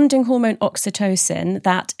the bonding hormone oxytocin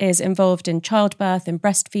that is involved in childbirth, in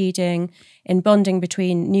breastfeeding, in bonding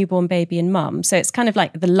between newborn baby and mum, so it's kind of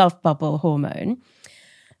like the love bubble hormone,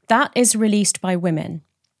 that is released by women.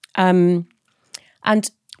 And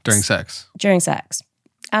during sex.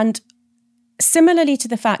 And similarly to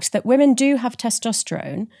the fact that women do have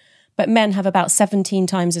testosterone, but men have about 17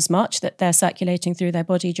 times as much that they're circulating through their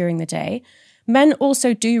body during the day, men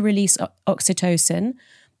also do release oxytocin,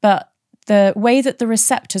 but the way that the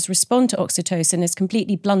receptors respond to oxytocin is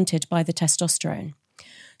completely blunted by the testosterone.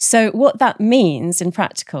 So what that means in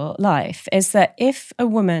practical life is that if a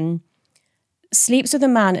woman sleeps with a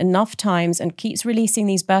man enough times and keeps releasing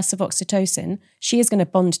these bursts of oxytocin, she is going to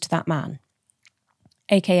bond to that man,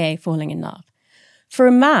 aka falling in love. For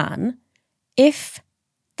a man, if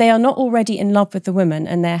they are not already in love with the woman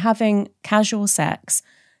and they're having casual sex,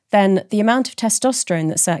 then the amount of testosterone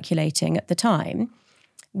that's circulating at the time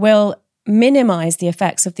will minimize the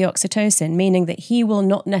effects of the oxytocin, meaning that he will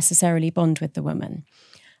not necessarily bond with the woman.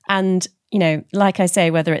 And, like I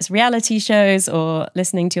say, whether it's reality shows or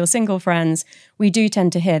listening to your single friends, we do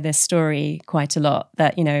tend to hear this story quite a lot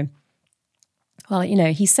that, he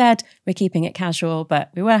said we're keeping it casual,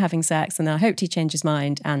 but we were having sex and I hoped he'd change his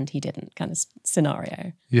mind and he didn't, kind of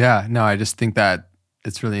scenario. Yeah, no, I just think that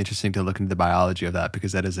it's really interesting to look into the biology of that,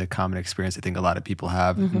 because that is a common experience I think a lot of people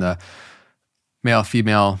have in the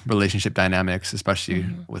male-female relationship dynamics, especially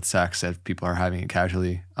with sex, that people are having it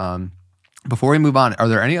casually. Before we move on, are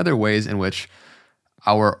there any other ways in which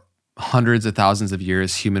our hundreds of thousands of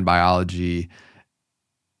years human biology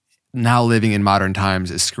now living in modern times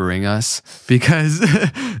is screwing us? Because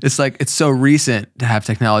it's so recent to have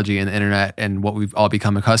technology and the internet and what we've all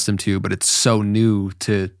become accustomed to, but it's so new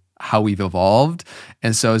to how we've evolved.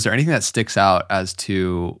 And so is there anything that sticks out as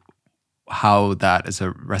to how that is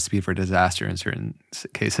a recipe for disaster in certain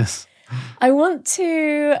cases? I want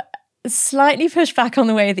to slightly push back on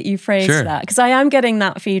the way that you phrased that, because I am getting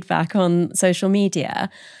that feedback on social media.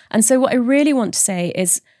 And so what I really want to say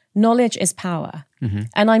is knowledge is power.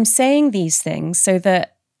 And I'm saying these things so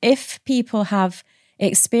that if people have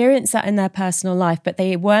experienced that in their personal life, but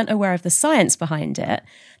they weren't aware of the science behind it,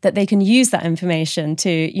 that they can use that information to,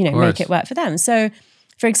 you know, make it work for them. So,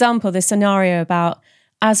 for example, the scenario about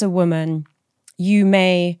as a woman, you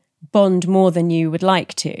may bond more than you would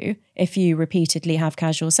like to if you repeatedly have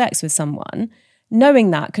casual sex with someone.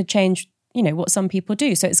 Knowing that could change, you know, what some people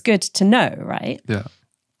do. So it's good to know, right? Yeah.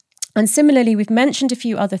 And similarly, we've mentioned a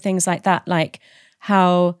few other things like that, like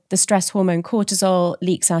how the stress hormone cortisol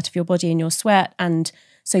leaks out of your body in your sweat. And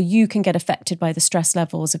so you can get affected by the stress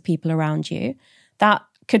levels of people around you. That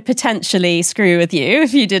could potentially screw with you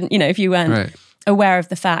if you didn't, you know, if you weren't aware of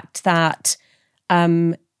the fact that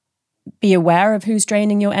be aware of who's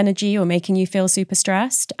draining your energy or making you feel super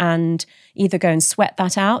stressed, and either go and sweat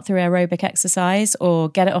that out through aerobic exercise or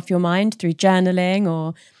get it off your mind through journaling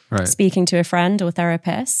or speaking to a friend or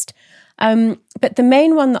therapist. But the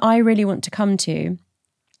main one that I really want to come to,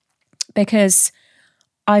 because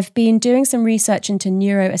I've been doing some research into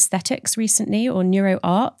neuroaesthetics recently, or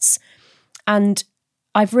neuroarts, and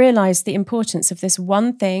I've realized the importance of this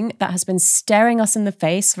one thing that has been staring us in the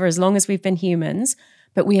face for as long as we've been humans,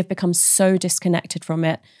 but we have become so disconnected from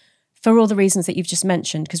it for all the reasons that you've just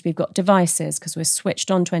mentioned, because we've got devices, because we're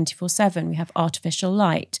switched on 24/7, we have artificial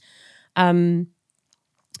light,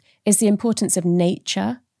 is the importance of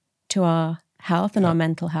nature to our health and our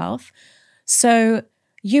mental health. So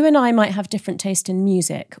you and I might have different taste in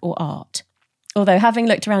music or art. Although having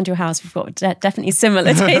looked around your house, we've got definitely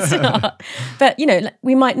similar taste in art. But, you know,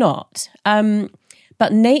 we might not.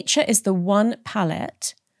 But nature is the one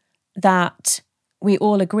palette that we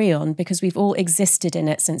all agree on, because we've all existed in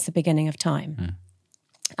it since the beginning of time.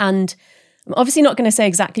 And I'm obviously not going to say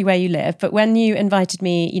exactly where you live, but when you invited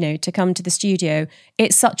me, you know, to come to the studio,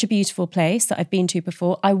 it's such a beautiful place that I've been to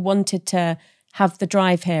before. I wanted to have the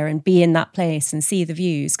drive here and be in that place and see the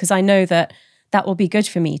views, because I know that that will be good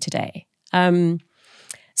for me today.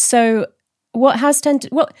 So what has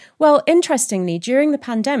tended, well, interestingly, during the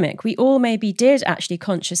pandemic, we all maybe did actually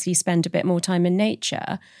consciously spend a bit more time in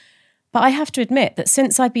nature. But I have to admit that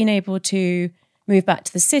since I've been able to move back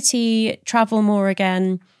to the city, travel more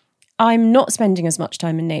again, I'm not spending as much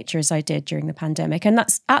time in nature as I did during the pandemic. And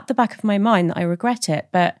that's at the back of my mind that I regret it.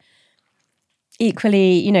 But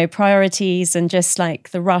equally, you know, priorities and just like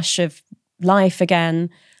the rush of life again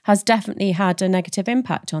has definitely had a negative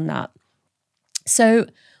impact on that. So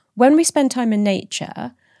when we spend time in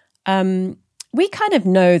nature, we kind of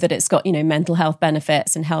know that it's got, you know, mental health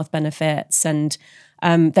benefits and health benefits. And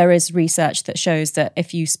there is research that shows that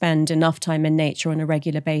if you spend enough time in nature on a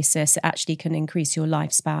regular basis, it actually can increase your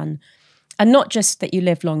lifespan. And not just that you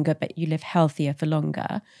live longer, but you live healthier for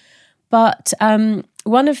longer. But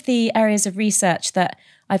one of the areas of research that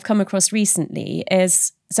I've come across recently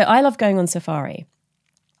is, so I love going on safari.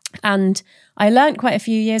 And I learned quite a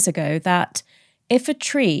few years ago that if a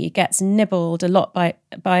tree gets nibbled a lot by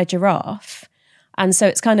a giraffe, and so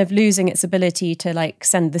it's kind of losing its ability to like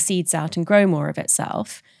send the seeds out and grow more of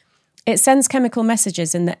itself, it sends chemical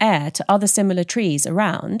messages in the air to other similar trees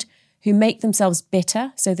around who make themselves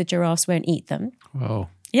bitter so the giraffes won't eat them. Whoa.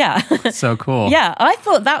 Yeah. So cool. Yeah, I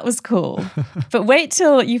thought that was cool. But wait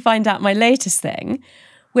till you find out my latest thing,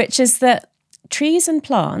 which is that trees and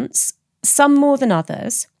plants, some more than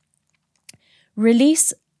others,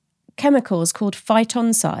 release chemicals called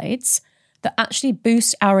phytoncides that actually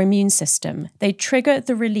boost our immune system. They trigger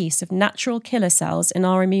the release of natural killer cells in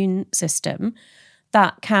our immune system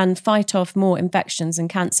that can fight off more infections and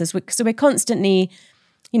cancers. So we're constantly,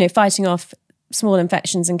 you know, fighting off small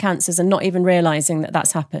infections and cancers and not even realizing that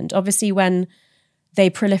that's happened. Obviously, when they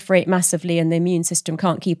proliferate massively and the immune system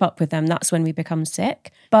can't keep up with them, that's when we become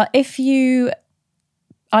sick. But if you,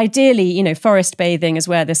 ideally, you know, forest bathing is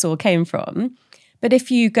where this all came from. But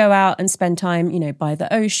if you go out and spend time, you know, by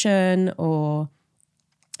the ocean or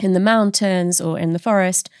in the mountains or in the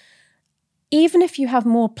forest, even if you have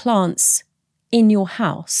more plants in your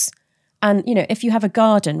house, and, you know, if you have a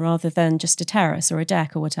garden rather than just a terrace or a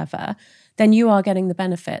deck or whatever, then you are getting the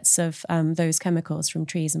benefits of those chemicals from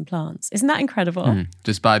trees and plants. Isn't that incredible?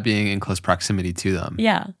 Just by being in close proximity to them.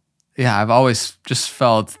 Yeah. Yeah, I've always just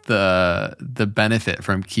felt the benefit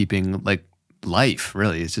from keeping like life,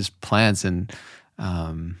 really. It's just plants and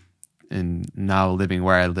and now living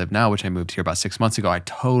where I live now, which I moved here about 6 months ago, I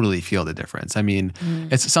totally feel the difference. I mean,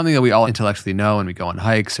 it's something that we all intellectually know when we go on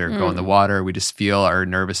hikes or go in the water. We just feel our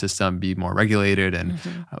nervous system be more regulated, and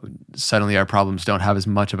suddenly our problems don't have as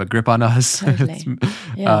much of a grip on us. Totally.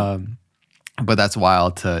 Yeah. But that's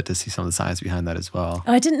wild to see some of the science behind that as well.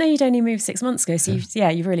 Oh, I didn't know you'd only moved 6 months ago. So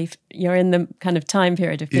you're in the kind of time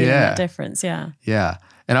period of feeling that difference. Yeah. Yeah.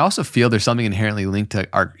 And I also feel there's something inherently linked to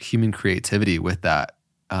our human creativity with that.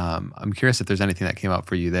 I'm curious if there's anything that came up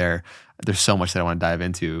for you there. There's so much that I want to dive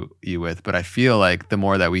into you with, but I feel like the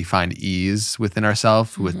more that we find ease within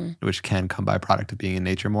ourselves, which can come by product of being in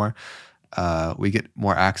nature more, we get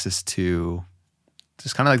more access to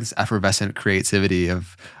just kind of like this effervescent creativity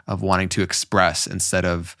of wanting to express instead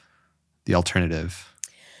of the alternative.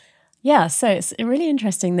 Yeah, so it's really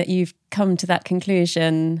interesting that you've come to that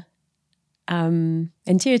conclusion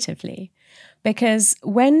intuitively, because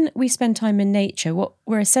when we spend time in nature, what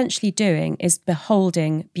we're essentially doing is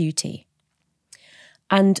beholding beauty.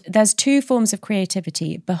 And there's two forms of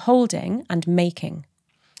creativity, beholding and making,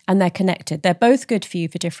 and they're connected. They're both good for you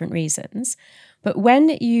for different reasons. But when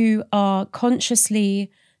you are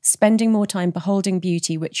consciously spending more time beholding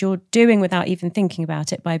beauty, which you're doing without even thinking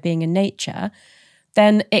about it by being in nature,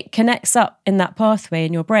 then it connects up in that pathway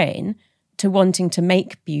in your brain to wanting to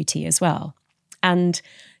make beauty as well. And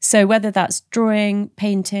so whether that's drawing,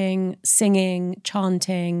 painting, singing,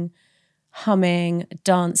 chanting, humming,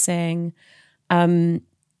 dancing, and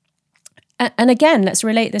again, let's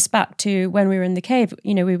relate this back to when we were in the cave.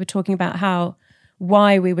 You know, we were talking about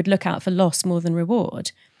why we would look out for loss more than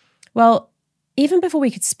reward. Well, even before we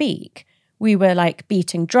could speak, we were like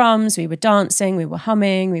beating drums, we were dancing, we were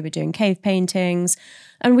humming, we were doing cave paintings.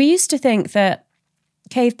 And we used to think that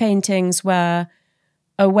cave paintings were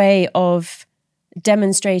a way of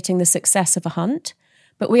demonstrating the success of a hunt.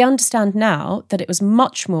 But we understand now that it was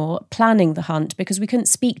much more planning the hunt, because we couldn't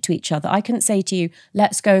speak to each other. I couldn't say to you,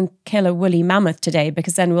 let's go and kill a woolly mammoth today,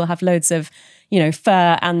 because then we'll have loads of,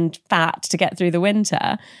 fur and fat to get through the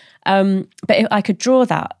winter. But I could draw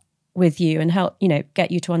that with you and help,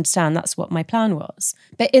 get you to understand that's what my plan was.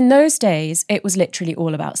 But in those days, it was literally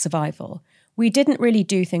all about survival. We didn't really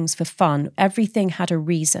do things for fun. Everything had a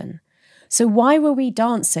reason. So why were we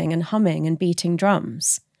dancing and humming and beating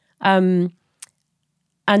drums? And,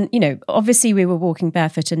 obviously we were walking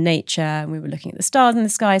barefoot in nature and we were looking at the stars in the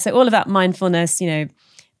sky. So all of that mindfulness,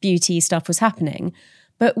 beauty stuff was happening.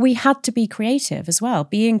 But we had to be creative as well.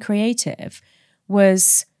 Being creative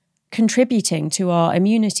was contributing to our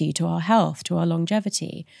immunity, to our health, to our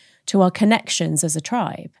longevity, to our connections as a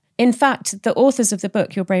tribe. In fact, the authors of the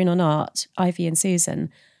book, Your Brain on Art, Ivy and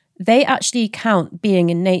Susan, they actually count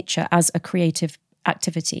being in nature as a creative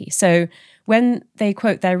activity. So when they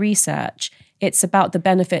quote their research, it's about the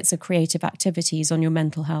benefits of creative activities on your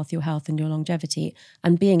mental health, your health, and your longevity.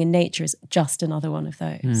 And being in nature is just another one of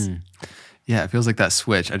those. Yeah, it feels like that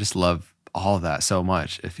switch. I just love all of that so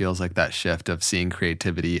much. It feels like that shift of seeing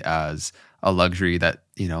creativity as a luxury that,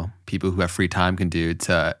 people who have free time can do,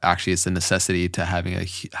 to actually it's a necessity to having a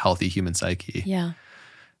healthy human psyche. Yeah.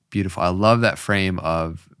 Beautiful. I love that frame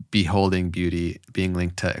of beholding beauty being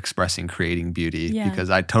linked to expressing, creating beauty, because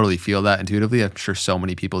I totally feel that intuitively. I'm sure so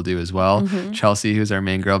many people do as well. Chelsea, who's our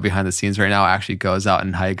main girl behind the scenes right now, actually goes out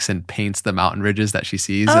and hikes and paints the mountain ridges that she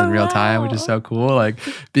sees in real time, which is so cool. Like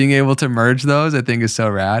being able to merge those, I think is so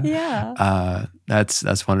rad. Yeah.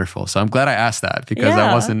 That's wonderful. So I'm glad I asked that, because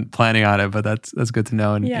I wasn't planning on it, but that's good to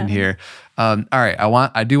know and hear. All right.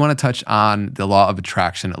 I do want to touch on the law of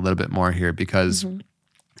attraction a little bit more here, because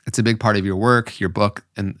it's a big part of your work, your book,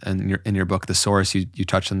 and in your book, The Source, you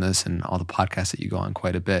touch on this, and all the podcasts that you go on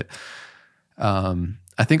quite a bit.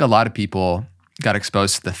 I think a lot of people got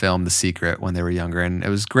exposed to the film The Secret when they were younger, and it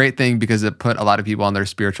was a great thing because it put a lot of people on their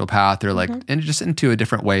spiritual path. They're like, and just into a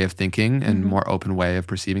different way of thinking and more open way of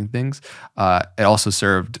perceiving things. It also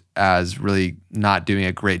served as really not doing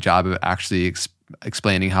a great job of actually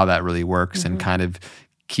explaining how that really works and kind of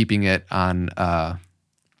keeping it on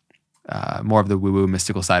more of the woo-woo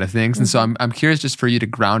mystical side of things. And so I'm curious just for you to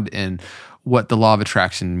ground in what the law of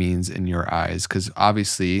attraction means in your eyes, because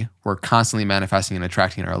obviously we're constantly manifesting and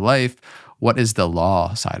attracting in our life. What is the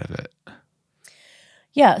law side of it?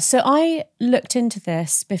 Yeah, so I looked into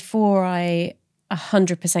this before I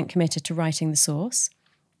 100% committed to writing The Source.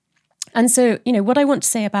 And so, what I want to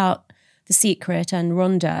say about The Secret and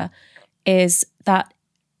Rhonda is that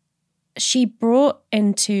she brought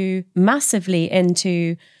massively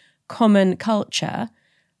into common culture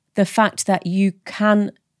the fact that you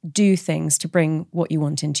can do things to bring what you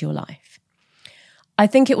want into your life. I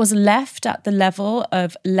think it was left at the level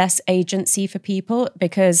of less agency for people,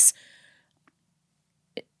 because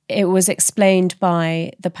it was explained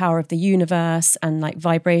by the power of the universe and like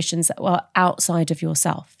vibrations that were outside of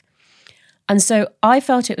yourself. And so I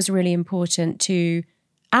felt it was really important to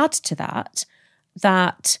add to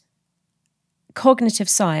that cognitive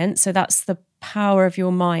science, so that's the power of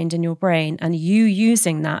your mind and your brain, and you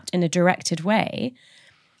using that in a directed way,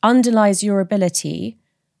 underlies your ability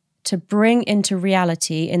to bring into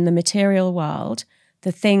reality in the material world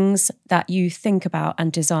the things that you think about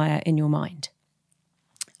and desire in your mind.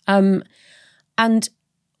 And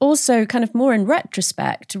also kind of more in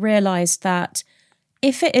retrospect, realized that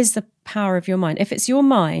if it is the power of your mind, if it's your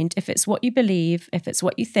mind, if it's what you believe, if it's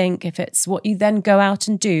what you think, if it's what you then go out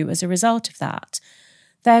and do as a result of that,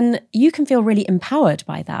 then you can feel really empowered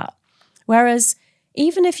by that. Whereas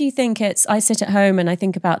even if you think it's, I sit at home and I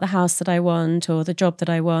think about the house that I want or the job that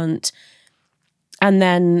I want, and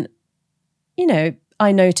then, you know,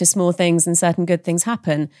 I notice small things and certain good things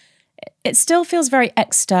happen, it still feels very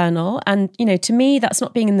external. And, you know, to me, that's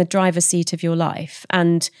not being in the driver's seat of your life.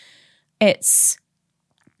 And it's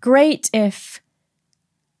great if,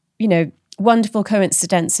 you know, wonderful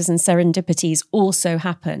coincidences and serendipities also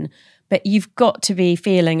happen, but you've got to be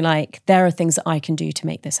feeling like there are things that I can do to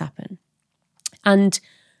make this happen. And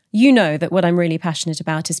you know that what I'm really passionate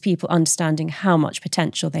about is people understanding how much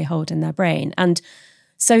potential they hold in their brain. And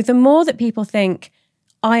so the more that people think,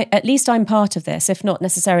 at least I'm part of this, if not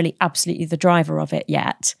necessarily absolutely the driver of it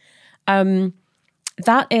yet,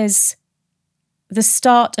 that is the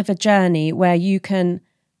start of a journey where you can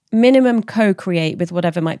minimum co-create with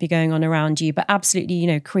whatever might be going on around you, but absolutely, you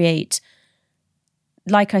know, create,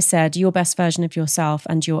 like I said, your best version of yourself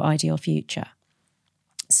and your ideal future.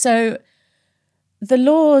 So the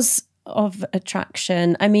laws of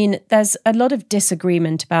attraction, I mean, there's a lot of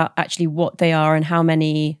disagreement about actually what they are and how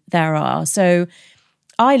many there are. So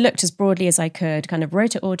I looked as broadly as I could, kind of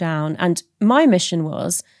wrote it all down. And my mission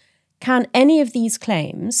was, can any of these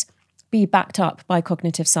claims be backed up by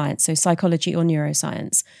cognitive science, so psychology or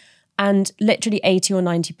neuroscience? And literally 80 or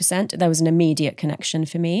 90%, there was an immediate connection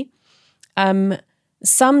for me.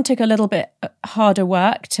 Some took a little bit harder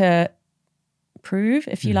work to prove,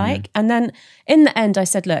 if you like. And then in the end, I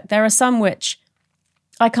said, look, there are some which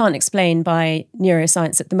I can't explain by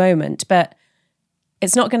neuroscience at the moment, but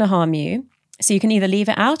it's not going to harm you. So you can either leave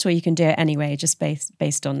it out or you can do it anyway, just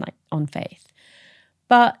based on faith.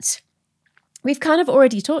 But we've kind of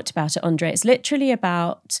already talked about it, Andre. It's literally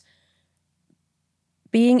about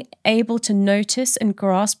being able to notice and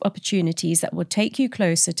grasp opportunities that will take you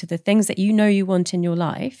closer to the things that you know you want in your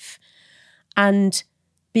life, and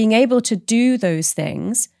being able to do those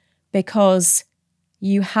things because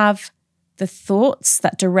you have the thoughts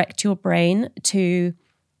that direct your brain to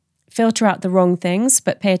filter out the wrong things,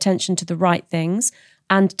 but pay attention to the right things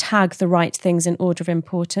and tag the right things in order of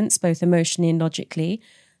importance, both emotionally and logically,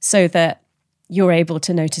 so that you're able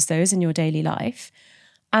to notice those in your daily life.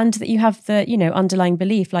 And that you have the, you know, underlying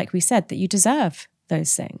belief, like we said, that you deserve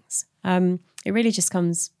those things. It really just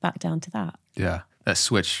comes back down to that. Yeah, that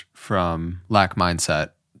switch from lack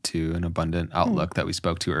mindset to an abundant outlook that we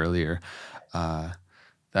spoke to earlier.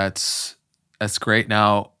 That's great.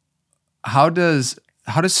 Now, how does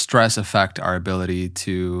stress affect our ability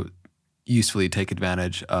to usefully take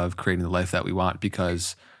advantage of creating the life that we want?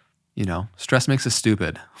 Because, you know, stress makes us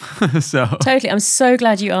stupid. So totally. I'm so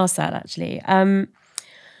glad you asked that, actually.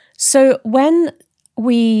 So when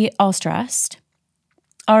we are stressed,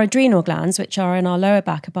 our adrenal glands, which are in our lower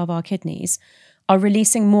back above our kidneys, are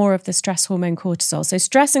releasing more of the stress hormone cortisol. So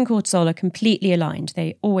stress and cortisol are completely aligned.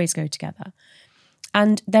 They always go together.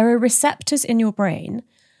 And there are receptors in your brain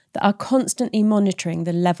that are constantly monitoring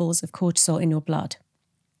the levels of cortisol in your blood.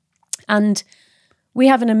 And we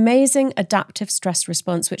have an amazing adaptive stress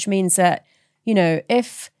response, which means that, you know,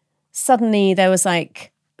 if suddenly there was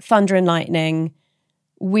like thunder and lightning,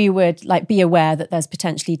 we would like be aware that there's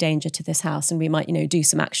potentially danger to this house, and we might, you know, do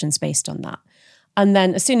some actions based on that. And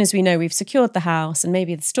then as soon as we know we've secured the house and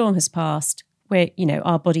maybe the storm has passed, we're, you know,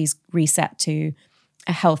 our body's reset to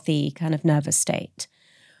a healthy kind of nervous state.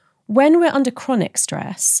 When we're under chronic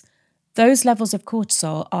stress, those levels of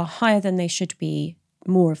cortisol are higher than they should be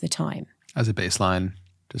more of the time. As a baseline,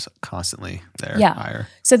 just constantly there, yeah. Higher.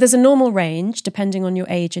 So there's a normal range depending on your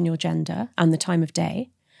age and your gender and the time of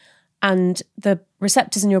day. And the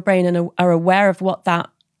receptors in your brain are aware of what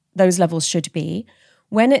those levels should be.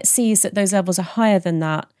 When it sees that those levels are higher than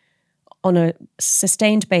that on a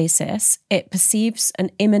sustained basis, it perceives an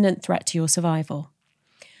imminent threat to your survival.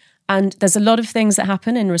 And there's a lot of things that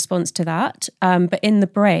happen in response to that. But in the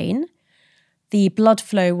brain, the blood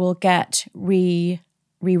flow will get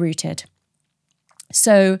rerouted.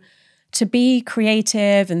 So to be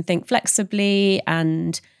creative and think flexibly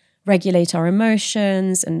and regulate our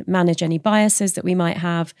emotions and manage any biases that we might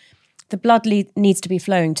have, the blood needs to be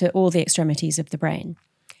flowing to all the extremities of the brain.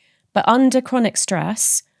 But under chronic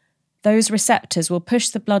stress, those receptors will push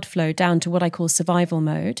the blood flow down to what I call survival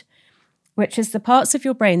mode, which is the parts of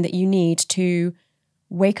your brain that you need to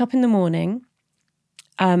wake up in the morning,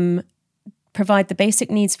 provide the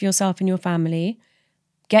basic needs for yourself and your family,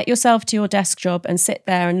 get yourself to your desk job and sit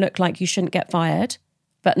there and look like you shouldn't get fired,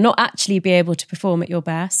 but not actually be able to perform at your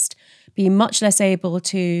best, be much less able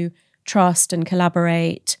to trust and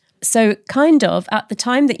collaborate. So kind of at the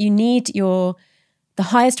time that you need the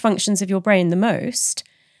highest functions of your brain the most,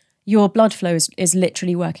 your blood flow is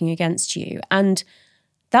literally working against you. And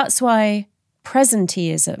that's why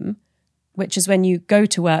presenteeism, which is when you go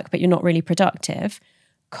to work but you're not really productive,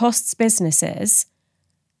 costs businesses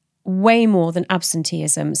way more than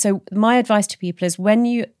absenteeism. So my advice to people is when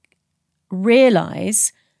you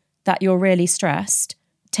realize that you're really stressed,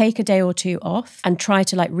 take a day or two off and try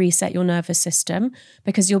to reset your nervous system,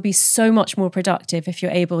 because you'll be so much more productive if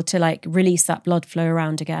you're able to release that blood flow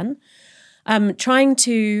around again. Trying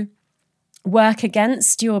to work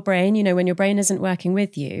against your brain, when your brain isn't working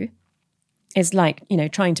with you, is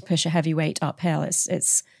trying to push a heavy weight uphill.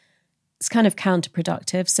 It's kind of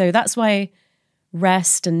counterproductive. So that's why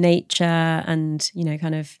rest and nature and,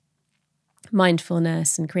 kind of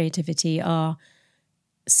mindfulness and creativity are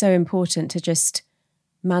so important to just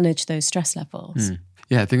manage those stress levels.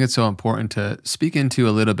 Yeah, I think it's so important to speak into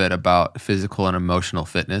a little bit about physical and emotional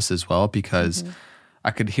fitness as well, because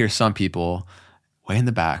I could hear some people way in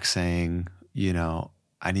the back saying,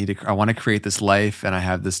 I want to create this life and I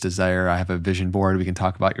have this desire. I have a vision board. We can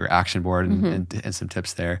talk about your action board and some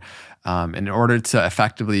tips there. In order to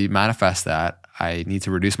effectively manifest that, I need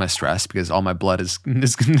to reduce my stress because all my blood is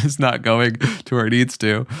not going to where it needs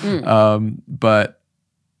to. But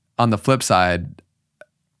on the flip side,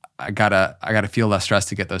 I gotta feel less stressed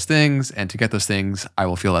to get those things, and to get those things, I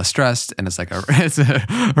will feel less stressed. And it's it's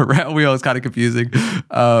a rat wheel. It's kind of confusing,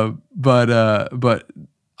 but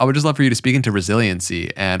I would just love for you to speak into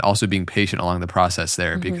resiliency and also being patient along the process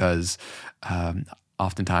there, because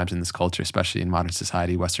oftentimes in this culture, especially in modern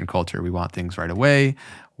society, Western culture, we want things right away.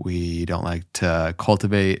 We don't like to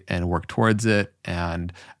cultivate and work towards it.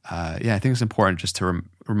 And I think it's important just to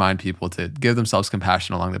remind people to give themselves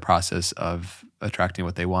compassion along the process of attracting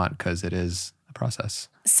what they want, because it is a process.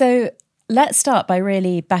 So let's start by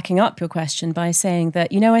really backing up your question by saying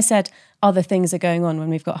that, I said other things are going on when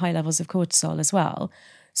we've got high levels of cortisol as well.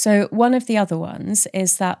 So one of the other ones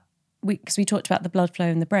is that, because we talked about the blood flow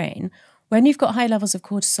in the brain, when you've got high levels of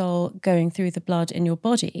cortisol going through the blood in your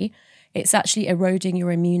body, it's actually eroding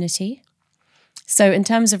your immunity. So in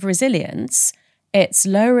terms of resilience, it's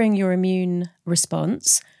lowering your immune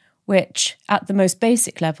response, which at the most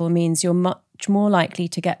basic level means you're much more likely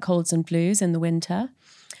to get colds and flus in the winter,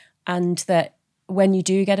 and that when you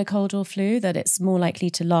do get a cold or flu, that it's more likely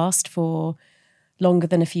to last for longer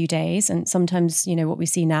than a few days. And sometimes, what we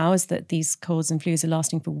see now is that these colds and flus are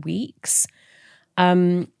lasting for weeks.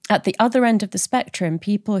 At the other end of the spectrum,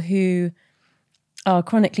 people who are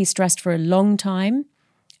chronically stressed for a long time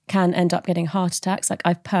can end up getting heart attacks.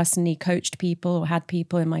 I've personally coached people or had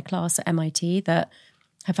people in my class at MIT that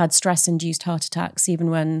have had stress-induced heart attacks,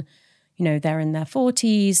 even when, they're in their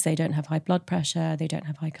 40s, they don't have high blood pressure, they don't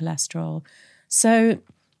have high cholesterol. So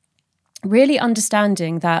really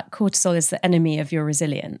understanding that cortisol is the enemy of your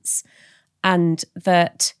resilience. And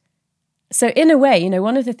that, so in a way,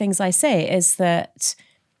 one of the things I say is that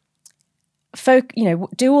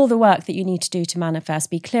do all the work that you need to do to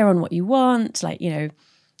manifest, be clear on what you want,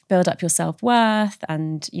 build up your self-worth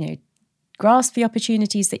and, grasp the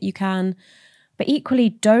opportunities that you can, but equally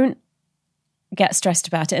don't get stressed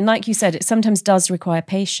about it. And like you said, it sometimes does require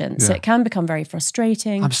patience. So it can become very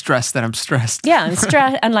frustrating. I'm stressed that I'm stressed. Yeah, I'm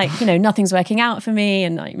stressed. And nothing's working out for me,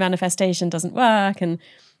 and manifestation doesn't work. And,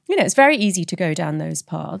 it's very easy to go down those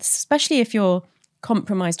paths, especially if you're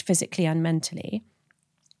compromised physically and mentally.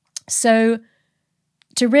 So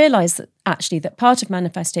to realize that actually that part of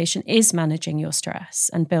manifestation is managing your stress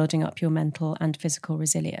and building up your mental and physical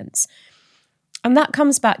resilience. And that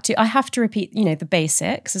comes back to, I have to repeat, the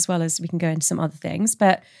basics, as well as we can go into some other things,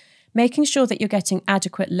 but making sure that you're getting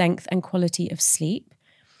adequate length and quality of sleep.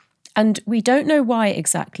 And we don't know why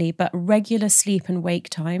exactly, but regular sleep and wake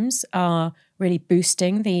times are really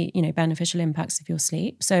boosting the, beneficial impacts of your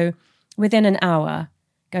sleep. So within an hour,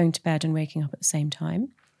 going to bed and waking up at the same time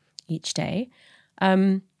each day.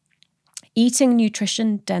 Eating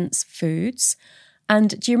nutrition-dense foods.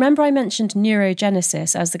 And do you remember I mentioned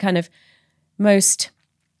neurogenesis as the kind of most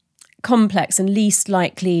complex and least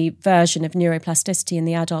likely version of neuroplasticity in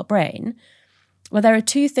the adult brain? Well, there are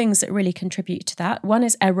two things that really contribute to that. One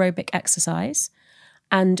is aerobic exercise,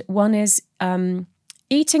 and one is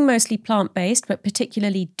eating mostly plant-based, but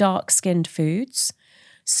particularly dark-skinned foods.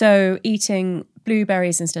 So eating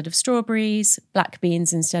blueberries instead of strawberries, black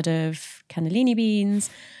beans instead of cannellini beans,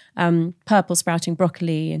 purple sprouting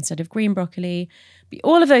broccoli instead of green broccoli.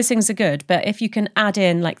 All of those things are good, but if you can add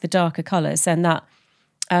in like the darker colours, then that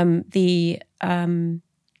the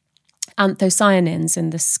anthocyanins in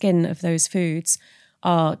the skin of those foods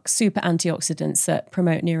are super antioxidants that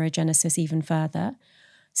promote neurogenesis even further.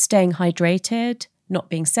 Staying hydrated, not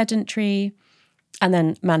being sedentary, and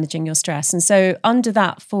then managing your stress. And so under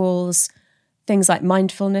that falls things like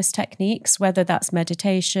mindfulness techniques, whether that's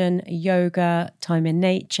meditation, yoga, time in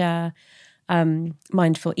nature,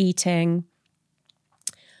 mindful eating.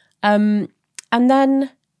 And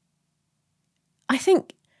then I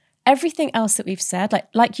think everything else that we've said,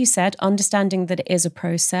 like you said, understanding that it is a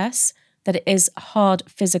process, that it is hard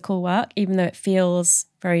physical work, even though it feels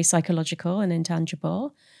very psychological and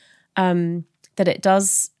intangible, that it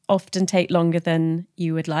does often take longer than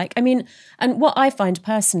you would like. I mean, and what I find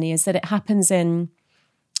personally is that it happens in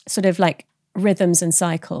sort of like rhythms and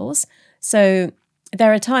cycles. So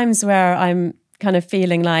there are times where I'm kind of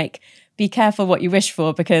feeling like, be careful what you wish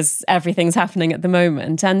for because everything's happening at the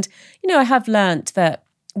moment. And, I have learnt that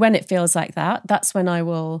when it feels like that, that's when I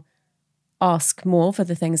will ask more for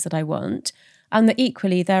the things that I want. And that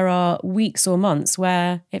equally there are weeks or months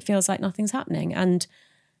where it feels like nothing's happening. And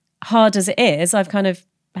hard as it is, I've kind of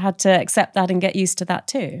had to accept that and get used to that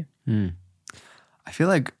too. I feel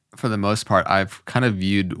like for the most part, I've kind of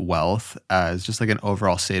viewed wealth as just like an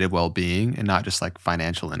overall state of well-being and not just like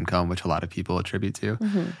financial income, which a lot of people attribute to.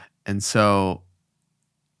 Mm-hmm. And so,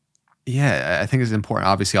 yeah, I think it's important,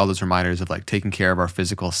 obviously, all those reminders of like taking care of our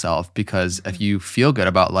physical self, because if you feel good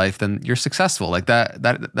about life, then you're successful. Like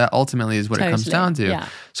that ultimately is what it comes down to. Yeah.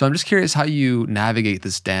 So I'm just curious how you navigate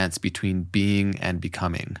this dance between being and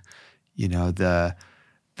becoming.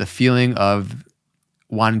 The feeling of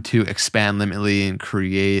wanting to expand limitedly and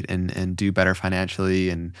create and do better financially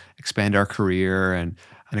and expand our career and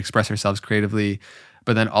express ourselves creatively,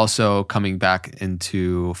 but then also coming back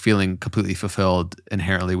into feeling completely fulfilled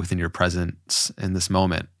inherently within your presence in this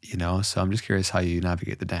moment, So I'm just curious how you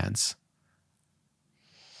navigate the dance.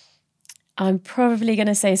 I'm probably going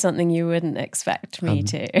to say something you wouldn't expect me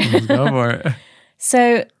to. Let's go for it.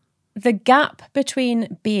 So the gap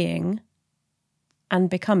between being and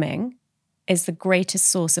becoming is the greatest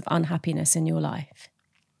source of unhappiness in your life.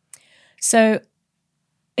 So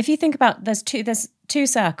if you think about, there's two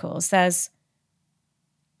circles. There's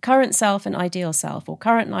current self and ideal self, or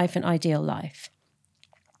current life and ideal life.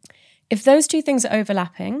 If those two things are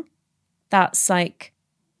overlapping, that's like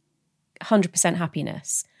 100%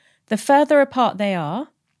 happiness. The further apart they are,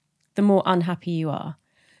 the more unhappy you are.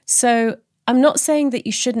 So I'm not saying that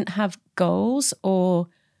you shouldn't have goals or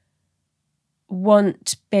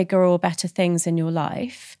want bigger or better things in your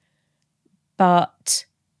life, but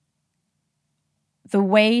the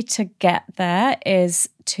way to get there is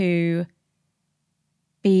to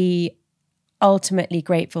be ultimately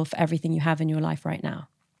grateful for everything you have in your life right now.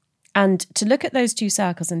 And to look at those two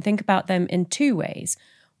circles and think about them in two ways.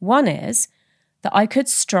 One is that I could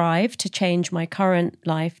strive to change my current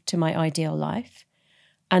life to my ideal life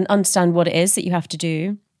and understand what it is that you have to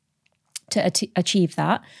do to achieve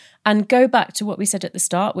that. And go back to what we said at the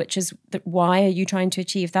start, which is that why are you trying to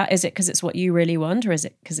achieve that? Is it because it's what you really want, or is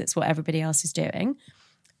it because it's what everybody else is doing?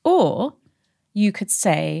 Or you could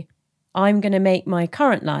say, I'm going to make my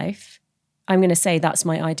current life, I'm going to say that's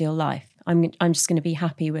my ideal life. I'm just going to be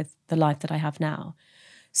happy with the life that I have now.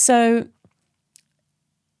 So,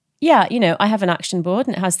 yeah, I have an action board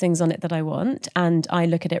and it has things on it that I want, and I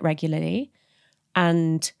look at it regularly.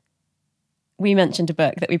 And we mentioned a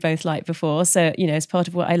book that we both liked before. So, as part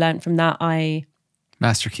of what I learned from that,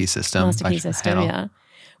 Master Key System, yeah.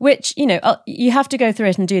 Which, you have to go through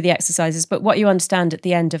it and do the exercises. But what you understand at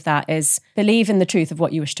the end of that is believe in the truth of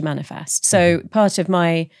what you wish to manifest. So part of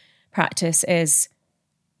my practice is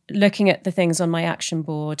looking at the things on my action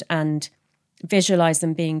board and visualize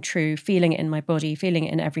them being true, feeling it in my body, feeling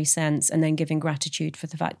it in every sense, and then giving gratitude for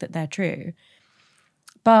the fact that they're true.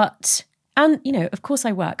 Of course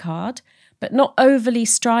I work hard, but not overly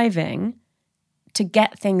striving to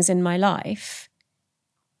get things in my life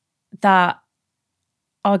that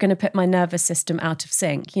are going to put my nervous system out of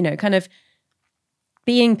sync, kind of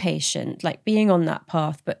being patient, like being on that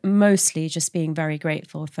path, but mostly just being very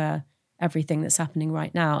grateful for everything that's happening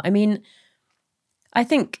right now. I mean, I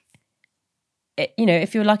think,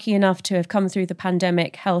 if you're lucky enough to have come through the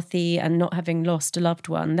pandemic healthy and not having lost a loved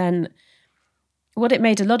one, then what it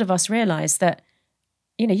made a lot of us realize that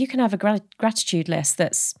you can have a gratitude list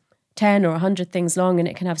that's 10 or 100 things long, and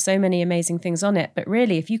it can have so many amazing things on it. But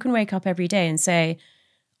really, if you can wake up every day and say,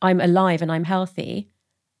 I'm alive and I'm healthy,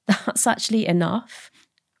 that's actually enough.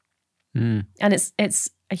 And it's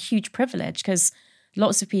a huge privilege, because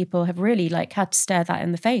lots of people have really had to stare that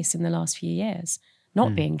in the face in the last few years,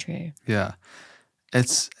 not being true. Yeah.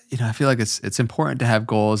 It's, I feel like it's important to have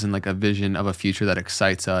goals and a vision of a future that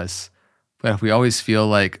excites us. But if we always feel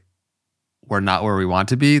like we're not where we want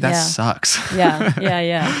to be, that sucks.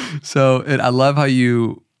 Yeah. So I love how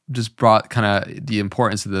you just brought kind of the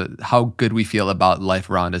importance of how good we feel about life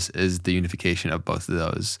around us is the unification of both of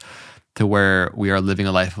those, to where we are living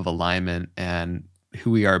a life of alignment, and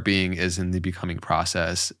who we are being is in the becoming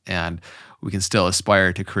process. And we can still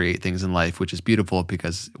aspire to create things in life, which is beautiful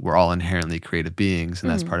because we're all inherently creative beings,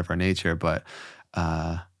 and that's part of our nature. But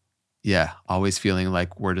always feeling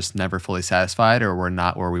like we're just never fully satisfied, or we're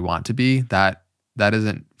not where we want to be, that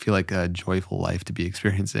doesn't feel like a joyful life to be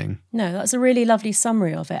experiencing. No, that's a really lovely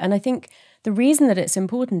summary of it. And I think the reason that it's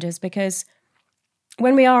important is because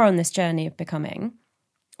when we are on this journey of becoming,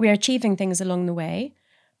 we are achieving things along the way,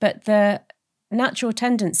 but the natural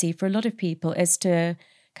tendency for a lot of people is to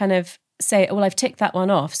kind of say, well, I've ticked that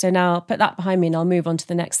one off, so now I'll put that behind me and I'll move on to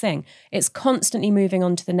the next thing. It's constantly moving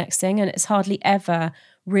on to the next thing, and it's hardly ever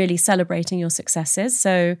really celebrating your successes.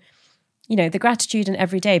 So, the gratitude in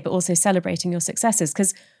every day, but also celebrating your successes,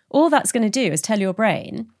 because all that's going to do is tell your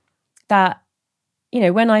brain that,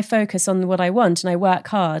 when I focus on what I want and I work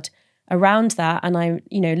hard around that, and I,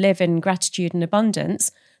 live in gratitude and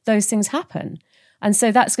abundance, those things happen. And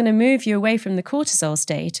so that's going to move you away from the cortisol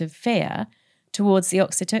state of fear towards the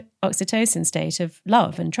oxytocin state of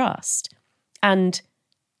love and trust. And,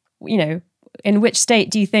 in which state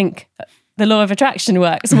do you think the law of attraction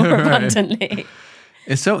works more abundantly?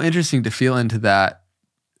 It's so interesting to feel into that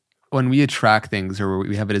when we attract things, or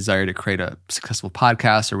we have a desire to create a successful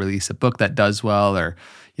podcast or release a book that does well, or,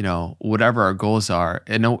 whatever our goals are.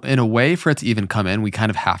 In a way, for it to even come in, we kind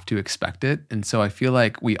of have to expect it. And so I feel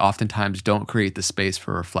like we oftentimes don't create the space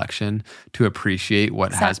for reflection to appreciate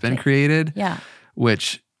what has been created. Yeah.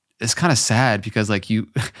 Which is kind of sad, because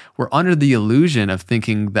we're under the illusion of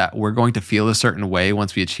thinking that we're going to feel a certain way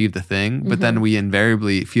once we achieve the thing, but then we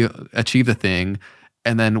invariably achieve the thing,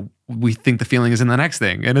 and then we think the feeling is in the next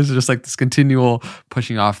thing. And it's just this continual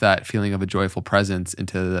pushing off that feeling of a joyful presence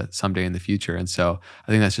into the someday in the future. And so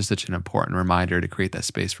I think that's just such an important reminder to create that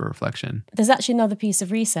space for reflection. There's actually another piece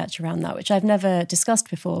of research around that, which I've never discussed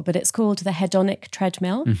before, but it's called the hedonic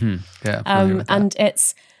treadmill. Yeah, and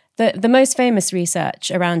it's the most famous research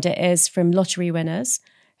around it is from lottery winners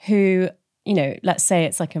who, let's say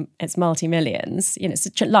it's multi-millions,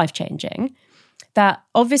 it's life-changing. That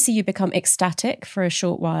obviously you become ecstatic for a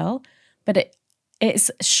short while, but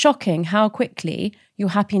it's shocking how quickly your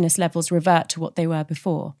happiness levels revert to what they were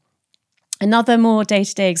before. Another more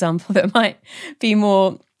day-to-day example that might be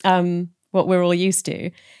more what we're all used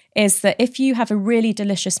to is that if you have a really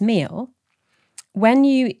delicious meal, when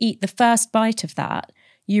you eat the first bite of that,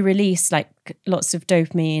 you release lots of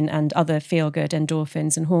dopamine and other feel-good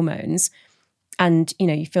endorphins and hormones, and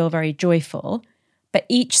you feel very joyful. But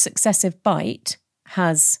each successive bite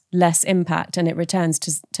has less impact, and it returns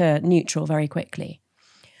to neutral very quickly.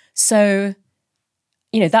 So,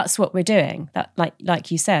 that's what we're doing. That, like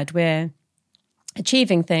you said, we're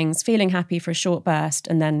achieving things, feeling happy for a short burst,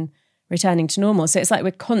 and then returning to normal. So it's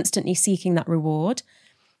we're constantly seeking that reward.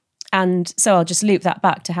 And so I'll just loop that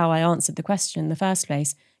back to how I answered the question in the first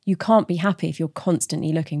place. You can't be happy if you're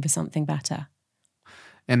constantly looking for something better.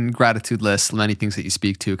 And gratitude lists, many things that you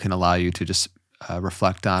speak to can allow you to just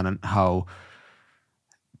reflect on how,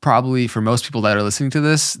 probably for most people that are listening to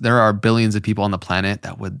this, there are billions of people on the planet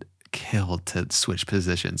that would kill to switch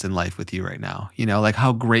positions in life with you right now.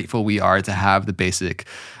 How grateful we are to have the basic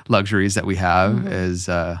luxuries that we have is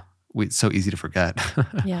it's so easy to forget.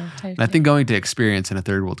 Yeah, totally. And I think going to experience in a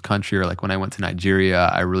third world country, or when I went to Nigeria,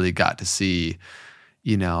 I really got to see,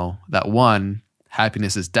 that one,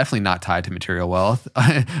 happiness is definitely not tied to material wealth.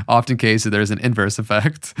 Often cases, there's an inverse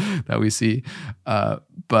effect that we see.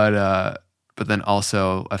 But then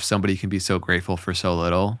also, if somebody can be so grateful for so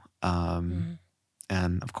little,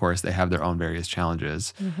 and of course they have their own various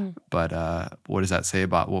challenges. But what does that say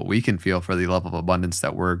about what we can feel for the level of abundance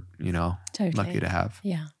that we're, totally lucky to have?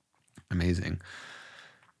 Yeah. Amazing.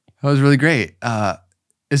 That was really great.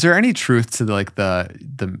 Is there any truth to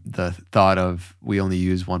the thought of we only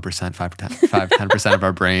use 1%, 5-10% of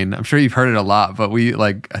our brain? I'm sure you've heard it a lot, but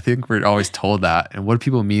I think we're always told that. And what do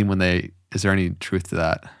people mean is there any truth to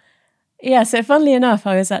that? Yeah, so funnily enough,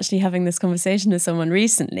 I was actually having this conversation with someone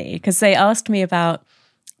recently because they asked me about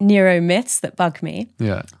neuromyths that bug me.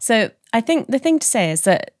 Yeah. So I think the thing to say is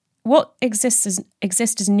that what exist as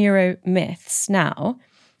neuromyths now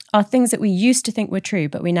are things that we used to think were true,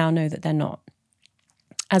 but we now know that they're not,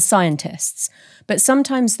 as scientists. But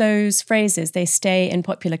sometimes those phrases, they stay in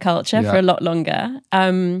popular culture for a lot longer.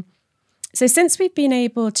 So since we've been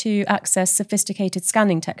able to access sophisticated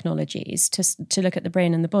scanning technologies to look at the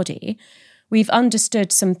brain and the body, we've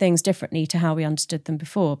understood some things differently to how we understood them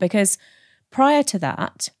before. Because prior to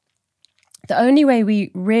that, the only way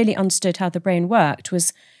we really understood how the brain worked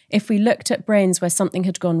was if we looked at brains where something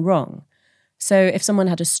had gone wrong. So if someone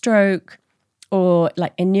had a stroke, or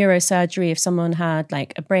like in neurosurgery, if someone had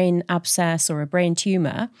like a brain abscess or a brain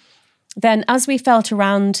tumor, then as we felt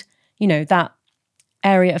around, that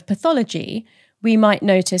area of pathology, we might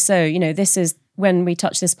notice, this is when we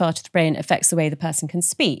touch this part of the brain, it affects the way the person can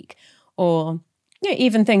speak. Or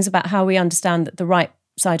even things about how we understand that the right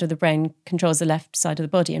side of the brain controls the left side of the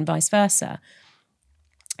body and vice versa.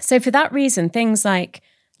 So for that reason, things like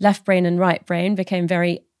left brain and right brain became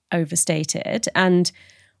very overstated. And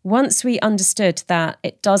once we understood that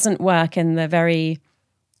it doesn't work in the very,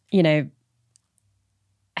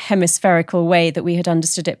 hemispherical way that we had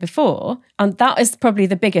understood it before, and that is probably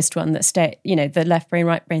the biggest one that stayed, the left brain,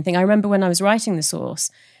 right brain thing. I remember when I was writing the source,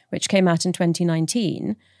 which came out in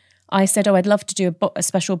 2019, I said, I'd love to do a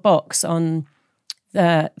special box on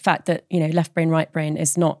the fact that, left brain, right brain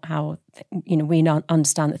is not how, we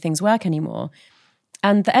understand that things work anymore.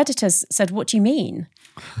 And the editors said, what do you mean?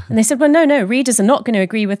 And they said, well, no, readers are not going to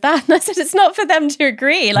agree with that. And I said, it's not for them to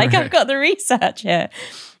agree. Like, I've got the research here.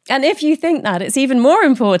 And if you think that, it's even more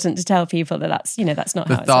important to tell people that that's not how it's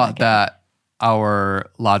working. The thought that our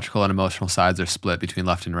logical and emotional sides are split between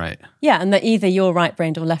left and right. Yeah, and that either you're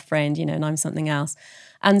right-brained or left-brained, and I'm something else.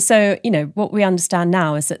 And so, what we understand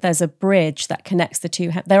now is that there's a bridge that connects the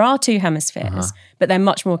two. There are two hemispheres, but they're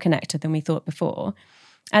much more connected than we thought before.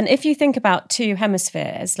 And if you think about two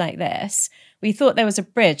hemispheres like this, we thought there was a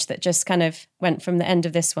bridge that just kind of went from the end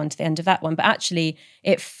of this one to the end of that one, but actually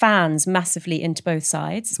it fans massively into both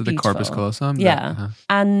sides. So the corpus callosum? Yeah.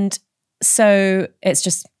 And so it's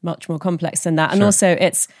just much more complex than that. And also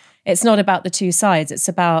it's not about the two sides. It's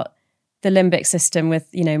about the limbic system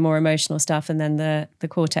with, more emotional stuff, and then the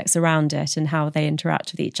cortex around it and how they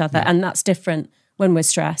interact with each other. Yeah. And that's different when we're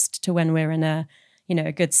stressed to when we're in a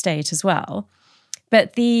good state as well.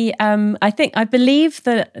 But I believe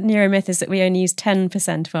the neuromyth is that we only use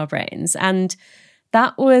 10% of our brains. And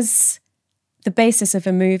that was the basis of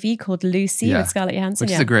a movie called Lucy with Scarlett Johansson.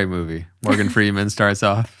 Which is a great movie. Morgan Freeman starts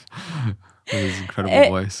off with his incredible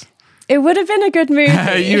voice. It would have been a good movie.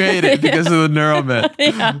 You hate it because of the neuromyth.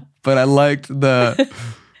 Yeah. But I liked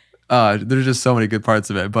there's just so many good parts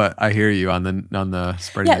of it, but I hear you on the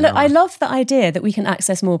spreading. Yeah, look, I love the idea that we can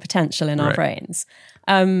access more potential in our brains.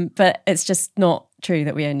 But it's just not true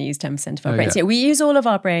that we only use 10% of our brains. Yeah, we use all of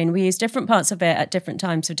our brain. We use different parts of it at different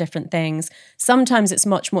times for different things. Sometimes it's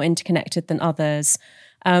much more interconnected than others.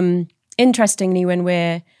 Interestingly, when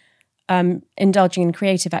we're indulging in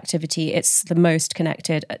creative activity, it's the most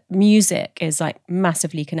connected. Music is like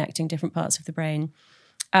massively connecting different parts of the brain.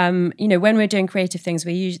 When we're doing creative things,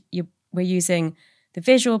 we're using the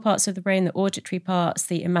visual parts of the brain, the auditory parts,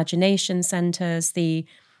 the imagination centers, the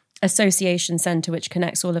association center, which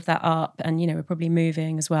connects all of that up, and we're probably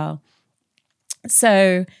moving as well.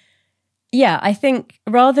 So I think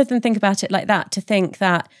rather than think about it like that, to think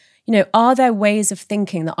that are there ways of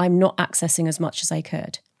thinking that I'm not accessing as much as I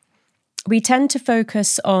could? We tend to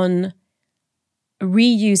focus on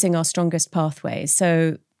reusing our strongest pathways.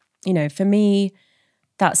 So for me,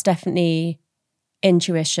 that's definitely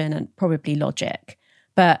intuition and probably logic.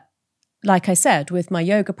 But like I said, with my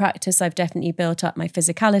yoga practice, I've definitely built up my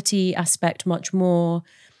physicality aspect much more.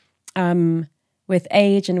 With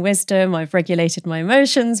age and wisdom, I've regulated my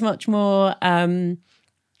emotions much more.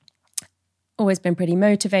 Always been pretty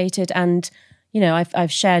motivated. And,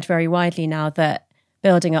 I've shared very widely now that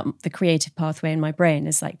building up the creative pathway in my brain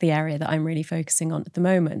is like the area that I'm really focusing on at the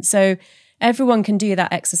moment. So everyone can do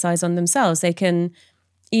that exercise on themselves. They can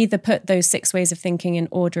either put those 6 ways of thinking in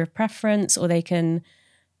order of preference, or they can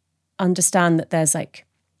understand that there's like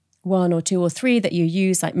 1 or 2 or 3 that you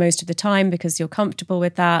use like most of the time because you're comfortable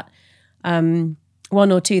with that. 1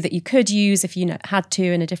 or 2 that you could use if you had to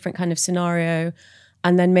in a different kind of scenario.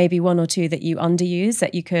 And then maybe 1 or 2 that you underuse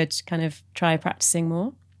that you could kind of try practicing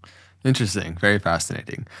more. Interesting. Very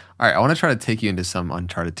fascinating. All right. I want to try to take you into some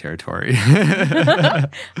uncharted territory. I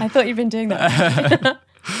thought you've been doing that.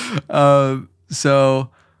 So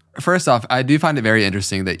first off, I do find it very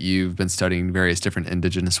interesting that you've been studying various different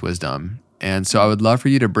indigenous wisdom. And so I would love for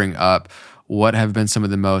you to bring up what have been some of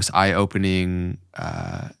the most eye-opening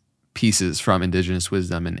pieces from indigenous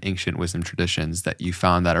wisdom and ancient wisdom traditions that you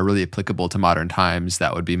found that are really applicable to modern times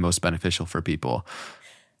that would be most beneficial for people?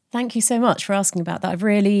 Thank you so much for asking about that. I've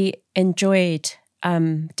really enjoyed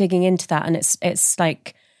digging into that, and it's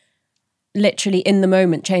like literally in the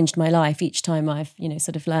moment changed my life each time I've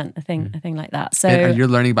sort of learnt a thing like that. So and you're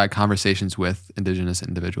learning by conversations with indigenous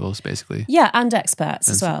individuals, basically. Yeah, and experts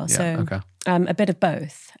as well. Yeah, so okay. A bit of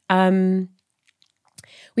both.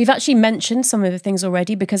 We've actually mentioned some of the things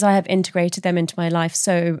already because I have integrated them into my life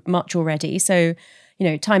so much already. So,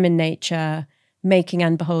 time in nature, making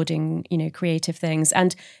and beholding, creative things.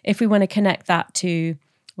 And if we want to connect that to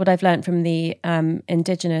what I've learned from the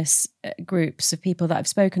indigenous groups of people that I've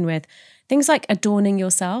spoken with, things like adorning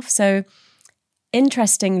yourself. So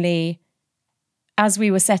interestingly, as we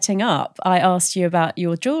were setting up, I asked you about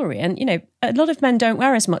your jewelry. And, a lot of men don't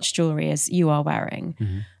wear as much jewelry as you are wearing.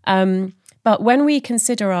 Mm-hmm. But when we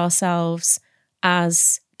consider ourselves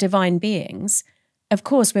as divine beings, of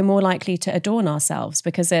course, we're more likely to adorn ourselves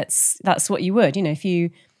because that's what you would. If you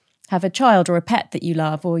have a child or a pet that you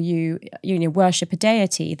love, or you worship a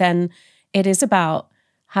deity, then it is about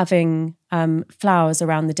having flowers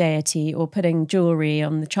around the deity, or putting jewelry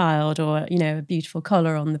on the child, or a beautiful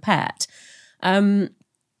collar on the pet.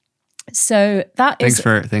 So that thanks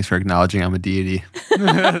for acknowledging I'm a deity.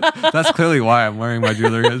 That's clearly why I'm wearing my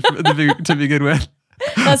jewelry to begin with.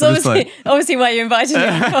 That's obviously why you invited me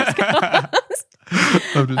on the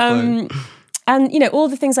podcast. And all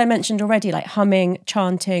the things I mentioned already, like humming,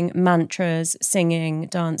 chanting, mantras, singing,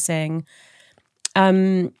 dancing.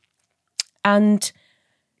 And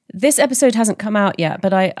this episode hasn't come out yet,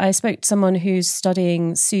 but I spoke to someone who's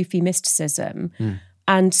studying Sufi mysticism.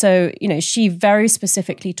 And so, she very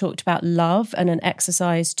specifically talked about love and an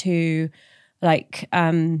exercise to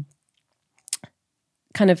kind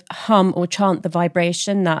of hum or chant the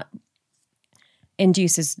vibration that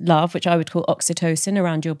induces love, which I would call oxytocin,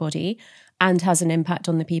 around your body, and has an impact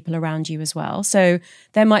on the people around you as well. So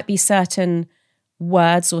there might be certain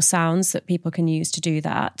words or sounds that people can use to do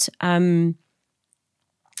that.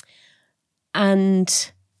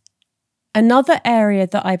 And another area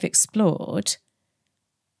that I've explored,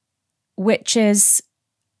 which is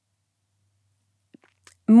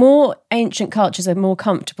more ancient cultures are more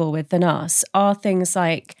comfortable with than us, are things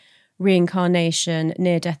like reincarnation,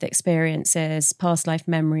 near-death experiences, past life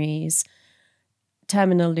memories,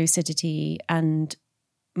 terminal lucidity, and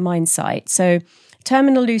mind sight. So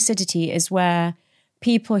terminal lucidity is where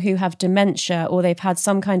people who have dementia, or they've had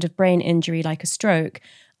some kind of brain injury like a stroke,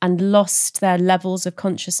 and lost their levels of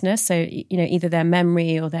consciousness, so either their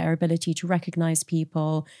memory or their ability to recognize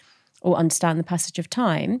people or understand the passage of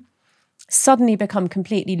time, suddenly become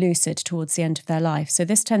completely lucid towards the end of their life. So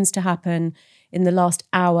this tends to happen in the last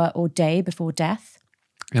hour or day before death.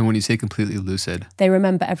 And when you say completely lucid, they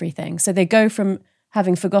remember everything. So they go from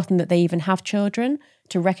having forgotten that they even have children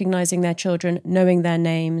to recognizing their children, knowing their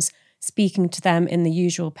names, speaking to them in the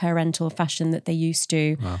usual parental fashion that they used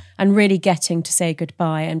to, and really getting to say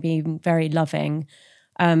goodbye and being very loving.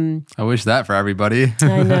 I wish that for everybody.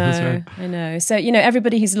 I know, I know. So,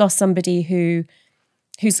 everybody who's lost somebody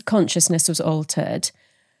whose consciousness was altered,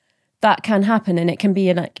 that can happen, and it can be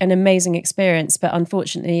an amazing experience. But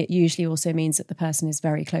unfortunately, it usually also means that the person is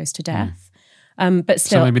very close to death. But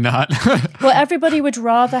still, so maybe not. Well, everybody would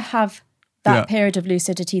rather have that period of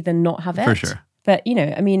lucidity than not have it. For sure. But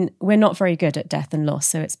we're not very good at death and loss,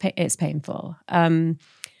 so it's painful.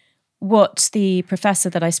 What the professor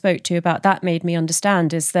that I spoke to about that made me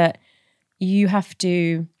understand is that you have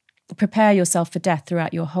to prepare yourself for death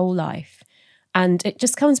throughout your whole life. And it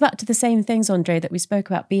just comes back to the same things, Andre, that we spoke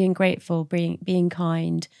about: being grateful, being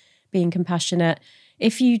kind, being compassionate.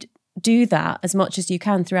 If you do that as much as you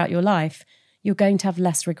can throughout your life, you're going to have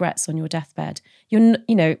less regrets on your deathbed.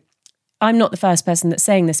 I'm not the first person that's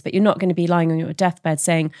saying this, but you're not going to be lying on your deathbed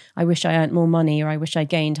saying, I wish I earned more money, or I wish I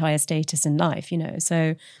gained higher status in life,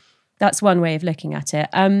 So that's one way of looking at it.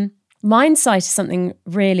 Mind sight is something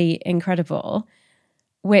really incredible,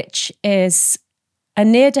 which is a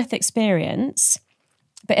near-death experience,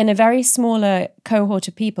 but in a very smaller cohort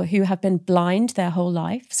of people who have been blind their whole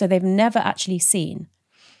life. So they've never actually seen.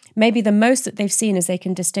 Maybe the most that they've seen is they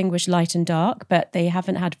can distinguish light and dark, but they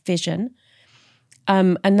haven't had vision.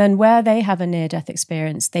 And then where they have a near-death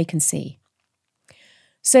experience, they can see.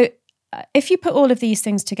 So if you put all of these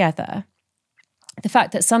things together, the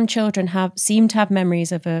fact that some children seem to have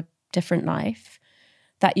memories of a different life,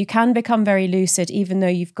 that you can become very lucid even though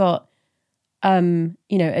you've got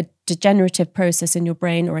a degenerative process in your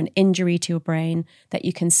brain or an injury to your brain, that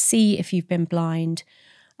you can see if you've been blind.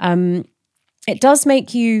 It does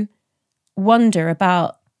make you wonder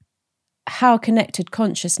about how connected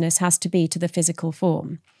consciousness has to be to the physical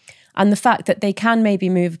form, and the fact that they can maybe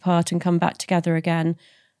move apart and come back together again.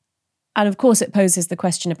 And of course, it poses the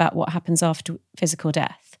question about what happens after physical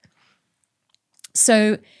death.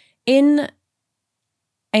 So in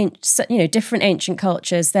different ancient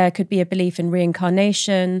cultures, there could be a belief in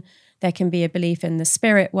reincarnation, there can be a belief in the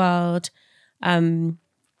spirit world,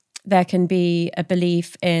 there can be a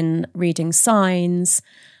belief in reading signs.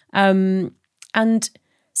 And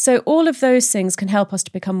so all of those things can help us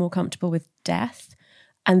to become more comfortable with death,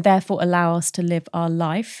 and therefore allow us to live our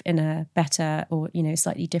life in a better or,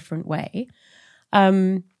 slightly different way.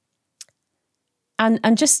 And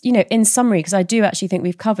just, in summary, because I do actually think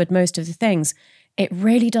we've covered most of the things, it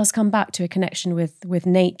really does come back to a connection with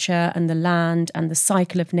nature and the land and the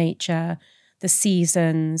cycle of nature, the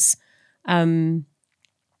seasons, the,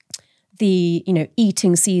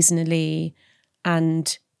 eating seasonally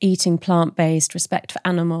and eating plant-based, respect for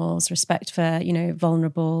animals, respect for,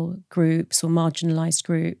 vulnerable groups or marginalized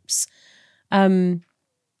groups.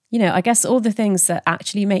 I guess all the things that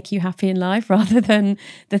actually make you happy in life rather than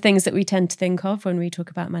the things that we tend to think of when we talk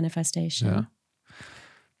about manifestation. Yeah.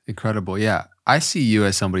 Incredible. Yeah. I see you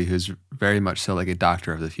as somebody who's very much so like a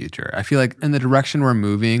doctor of the future. I feel like in the direction we're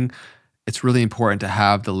moving, it's really important to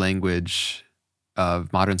have the language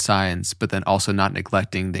of modern science, but then also not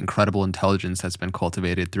neglecting the incredible intelligence that's been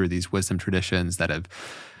cultivated through these wisdom traditions that have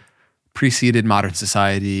preceded modern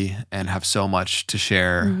society and have so much to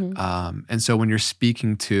share. Mm-hmm. And so when you're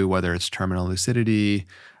speaking to whether it's terminal lucidity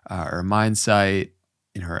or mindsight,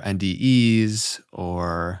 or NDEs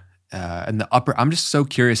or and the upper, I'm just so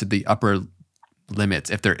curious at the upper limits,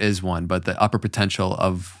 if there is one, but the upper potential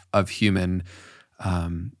of human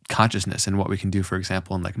consciousness and what we can do, for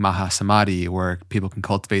example, in like Mahasamadhi, where people can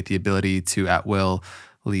cultivate the ability to at will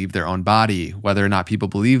leave their own body. Whether or not people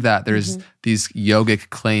believe that, there's these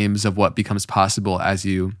yogic claims of what becomes possible as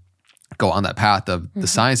you go on that path of the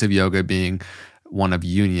science of yoga being one of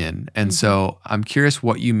union. And so I'm curious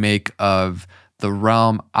what you make of the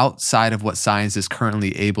realm outside of what science is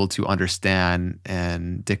currently able to understand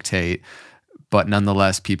and dictate, but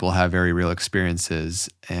nonetheless, people have very real experiences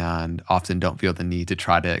and often don't feel the need to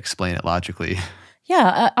try to explain it logically.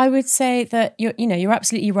 Yeah, I would say that you're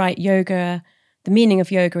absolutely right. Yoga, the meaning of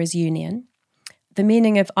yoga is union. The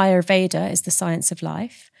meaning of Ayurveda is the science of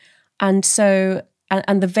life. And so,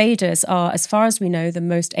 and the Vedas are, as far as we know, the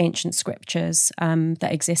most ancient scriptures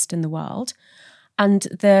that exist in the world. And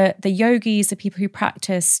the yogis, the people who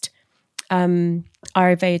practiced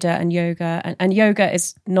Ayurveda and yoga, and yoga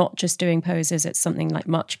is not just doing poses, it's something like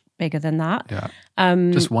much bigger than that. Yeah.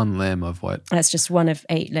 Just one limb of what? That's just one of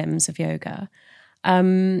 8 limbs of yoga.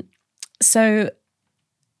 So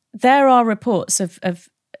there are reports of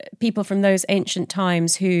people from those ancient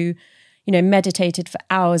times who, meditated for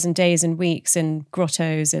hours and days and weeks in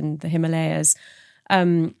grottos in the Himalayas,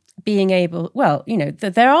 being able,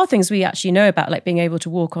 there are things we actually know about, like being able to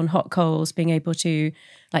walk on hot coals, being able to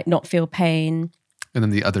like not feel pain. And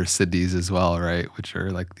then the other siddhis as well, right? Which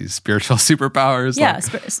are like these spiritual superpowers. Yeah,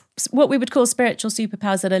 what we would call spiritual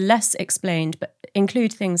superpowers that are less explained, but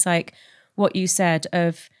include things like what you said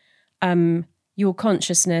of your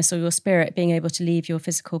consciousness or your spirit being able to leave your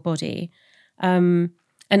physical body, and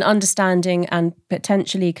understanding and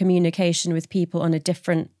potentially communication with people on a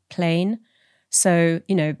different plane. So,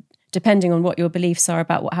 depending on what your beliefs are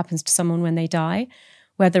about what happens to someone when they die,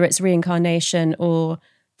 whether it's reincarnation or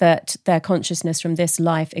that their consciousness from this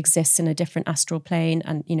life exists in a different astral plane,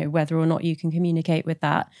 and, whether or not you can communicate with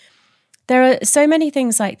that. There are so many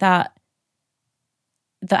things like that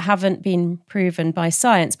that haven't been proven by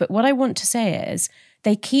science. But what I want to say is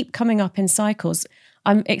they keep coming up in cycles.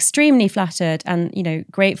 I'm extremely flattered and,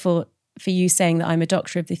 grateful for you saying that I'm a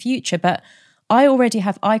doctor of the future, but I already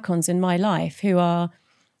have icons in my life who are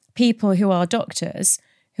people who are doctors,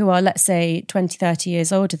 who are, let's say, 20, 30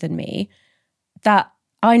 years older than me, that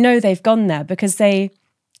I know they've gone there because they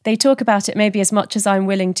talk about it maybe as much as I'm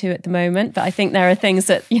willing to at the moment, but I think there are things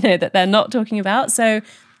that, that they're not talking about. So,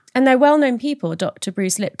 and they're well-known people, Dr.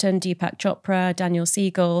 Bruce Lipton, Deepak Chopra, Daniel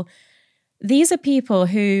Siegel. These are people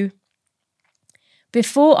who,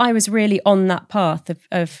 before I was really on that path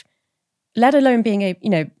of let alone being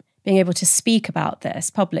able to speak about this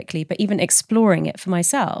publicly, but even exploring it for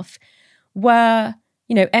myself, were,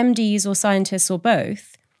 MDs or scientists or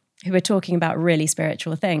both who were talking about really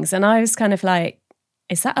spiritual things. And I was kind of like,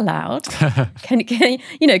 is that allowed? Can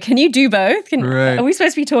you do both? Right. Are we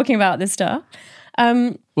supposed to be talking about this stuff?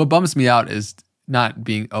 What bums me out is not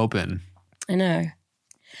being open. I know.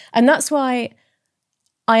 And that's why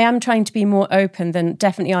I am trying to be more open than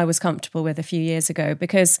definitely I was comfortable with a few years ago,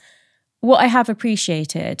 because what I have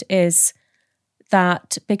appreciated is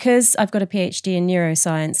that because I've got a PhD in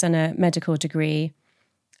neuroscience and a medical degree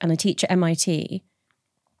and I teach at MIT,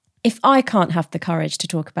 if I can't have the courage to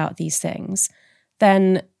talk about these things,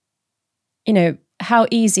 then, how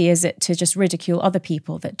easy is it to just ridicule other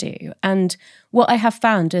people that do? And what I have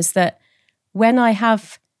found is that when I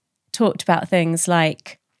have talked about things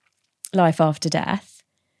like life after death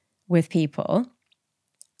with people,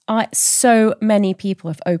 so many people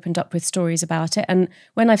have opened up with stories about it. And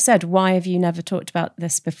when I've said, why have you never talked about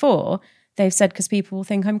this before? They've said, because people will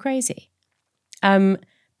think I'm crazy.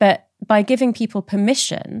 But by giving people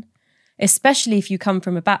permission, especially if you come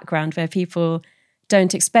from a background where people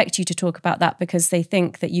don't expect you to talk about that because they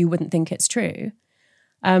think that you wouldn't think it's true,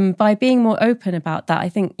 by being more open about that, I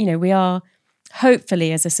think, we are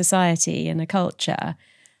hopefully as a society and a culture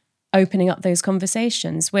opening up those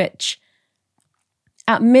conversations, which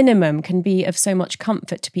at minimum can be of so much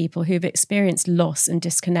comfort to people who've experienced loss and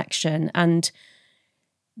disconnection. And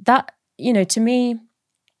that, to me,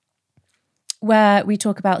 where we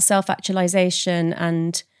talk about self-actualization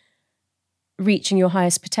and reaching your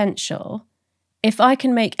highest potential, if I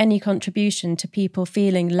can make any contribution to people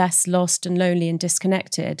feeling less lost and lonely and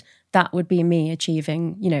disconnected, that would be me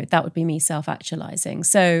achieving, that would be me self-actualizing.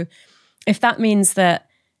 So if that means that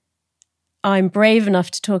I'm brave enough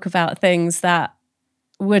to talk about things that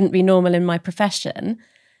wouldn't be normal in my profession,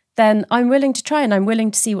 then I'm willing to try and I'm willing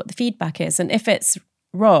to see what the feedback is. And if it's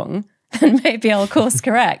wrong, then maybe I'll course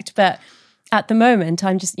correct. But at the moment,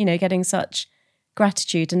 I'm just, getting such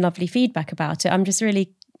gratitude and lovely feedback about it. I'm just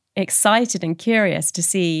really excited and curious to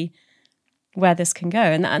see where this can go.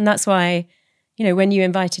 And that's why, when you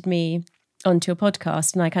invited me onto your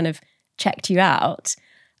podcast and I kind of checked you out,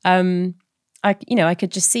 I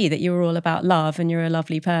could just see that you were all about love and you're a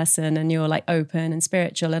lovely person and you're like open and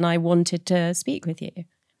spiritual, and I wanted to speak with you.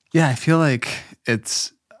 Yeah, I feel like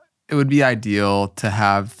it would be ideal to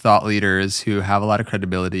have thought leaders who have a lot of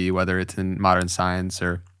credibility, whether it's in modern science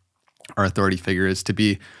or authority figures, to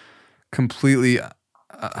be completely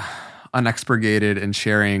unexpurgated in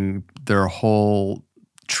sharing their whole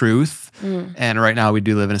truth. And right now we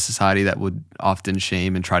do live in a society that would often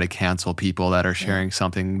shame and try to cancel people that are sharing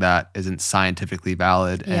something that isn't scientifically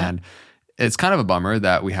valid. Yeah. And it's kind of a bummer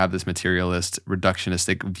that we have this materialist,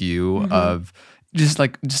 reductionistic view of just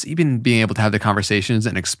even being able to have the conversations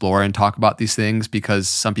and explore and talk about these things, because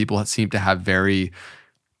some people seem to have very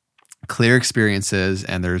clear experiences,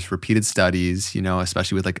 and there's repeated studies,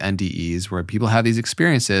 especially with like NDEs, where people have these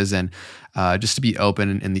experiences, and just to be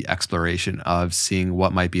open in the exploration of seeing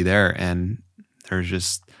what might be there. And there's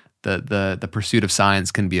just the pursuit of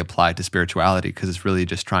science can be applied to spirituality, because it's really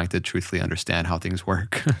just trying to truthfully understand how things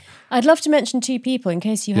work. I'd love to mention two people in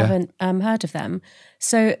case you haven't heard of them.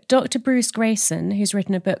 So Dr. Bruce Grayson, who's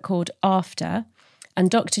written a book called After, and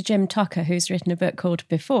Dr. Jim Tucker, who's written a book called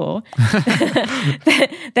Before.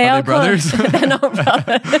 they are brothers? They're not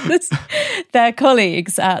brothers. They're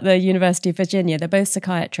colleagues at the University of Virginia. They're both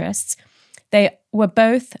psychiatrists. They were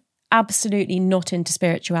both absolutely not into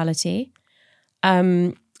spirituality.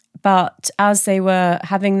 But as they were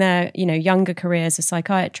having their, younger careers as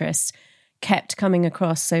psychiatrists, kept coming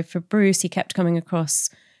across. So for Bruce, he kept coming across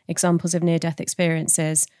examples of near-death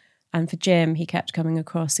experiences. And for Jim, he kept coming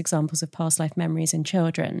across examples of past life memories in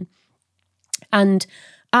children. And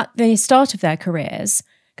at the start of their careers,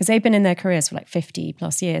 because they've been in their careers for like 50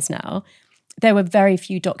 plus years now, there were very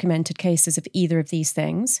few documented cases of either of these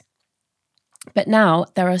things. But now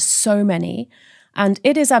there are so many. And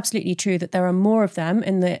it is absolutely true that there are more of them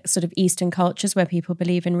in the sort of Eastern cultures where people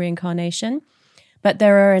believe in reincarnation. But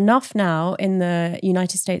there are enough now in the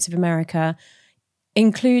United States of America,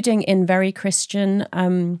 including in very Christian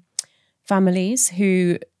families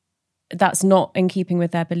who that's not in keeping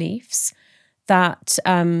with their beliefs, that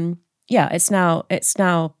it's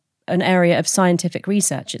now an area of scientific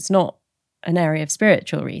research. It's not an area of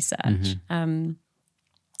spiritual research.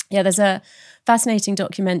 There's a fascinating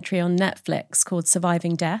documentary on Netflix called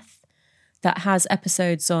Surviving Death that has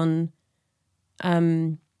episodes on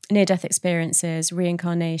near-death experiences,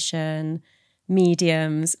 reincarnation,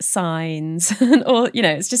 mediums, signs, and all.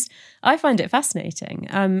 It's just, I find it fascinating.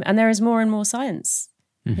 And there is more and more science,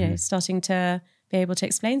 starting to be able to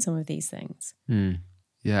explain some of these things.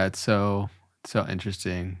 Yeah, it's so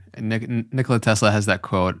interesting. Nikola Tesla has that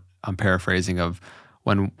quote, I'm paraphrasing, of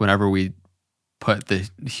whenever we put the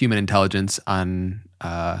human intelligence on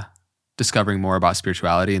discovering more about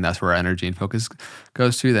spirituality, and that's where our energy and focus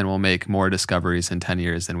goes to, then we'll make more discoveries in 10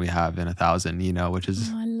 years than we have in 1,000, which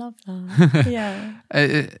is... Oh, I love that. Yeah.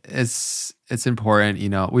 It's important,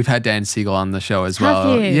 We've had Dan Siegel on the show as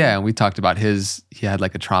well. Have you? Yeah, and we talked about he had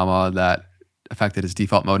like a trauma that affected his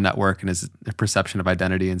default mode network and his perception of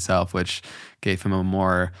identity and self, which gave him a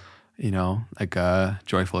more, like a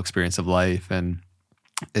joyful experience of life. And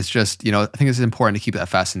it's just, I think it's important to keep that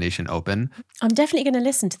fascination open. I'm definitely going to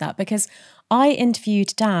listen to that because I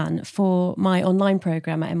interviewed Dan for my online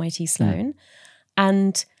program at MIT Sloan.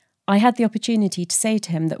 And I had the opportunity to say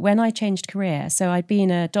to him that when I changed career, so I'd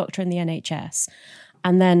been a doctor in the NHS,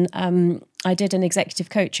 and then I did an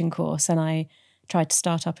executive coaching course and I tried to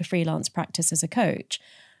start up a freelance practice as a coach.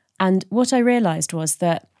 And what I realized was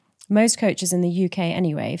that most coaches in the UK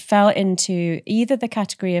anyway fell into either the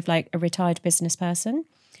category of like a retired business person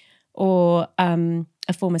or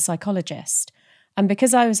a former psychologist. And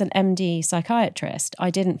because I was an MD psychiatrist, I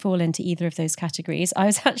didn't fall into either of those categories. I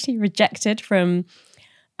was actually rejected from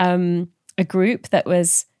a group that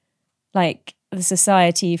was like the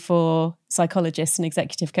Society for Psychologists and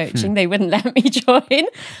Executive Coaching. They wouldn't let me join.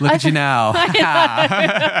 Look at you now.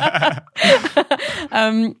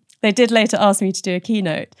 They did later ask me to do a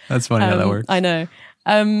keynote. That's funny how that works. I know.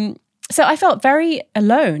 So I felt very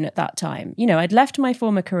alone at that time. I'd left my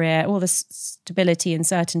former career, all the stability and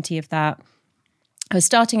certainty of that. I was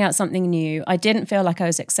starting out something new. I didn't feel like I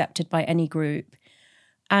was accepted by any group.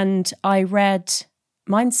 And I read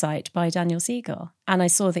Mindsight by Daniel Siegel. And I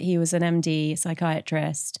saw that he was an MD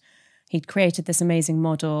psychiatrist. He'd created this amazing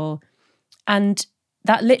model. And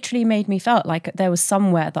that literally made me felt like there was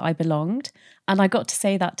somewhere that I belonged. And I got to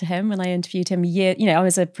say that to him when I interviewed him I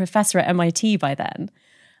was a professor at MIT by then,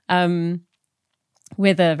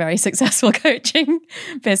 with a very successful coaching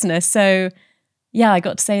business. So yeah, I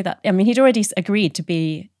got to say that. I mean, he'd already agreed to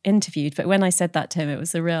be interviewed, but when I said that to him, it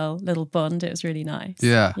was a real little bond. It was really nice.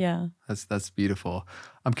 Yeah. Yeah. That's beautiful.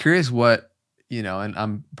 I'm curious what, and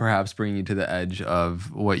I'm perhaps bringing you to the edge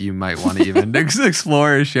of what you might want to even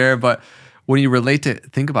explore or share, but when you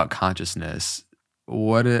think about consciousness,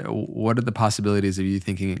 what are the possibilities of you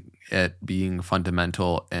thinking it being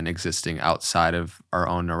fundamental and existing outside of our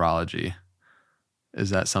own neurology? Is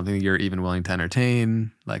that something you're even willing to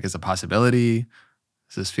entertain, like as a possibility?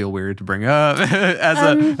 Does this feel weird to bring up?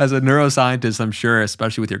 as a neuroscientist, I'm sure,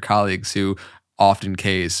 especially with your colleagues who often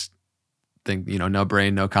think, no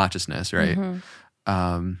brain, no consciousness, right?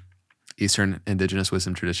 Mm-hmm. Eastern indigenous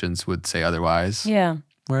wisdom traditions would say otherwise. Yeah.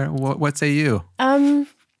 What say you?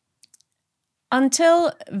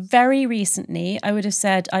 Until very recently, I would have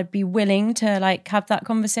said I'd be willing to like have that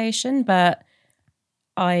conversation, but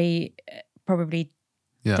I probably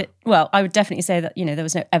I would definitely say that, there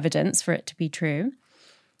was no evidence for it to be true.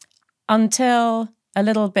 Until a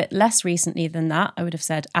little bit less recently than that, I would have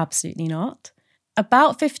said absolutely not.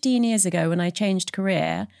 About 15 years ago, when I changed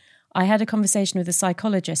career, I had a conversation with a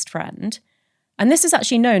psychologist friend. And this is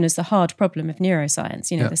actually known as the hard problem of neuroscience.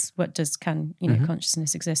 Can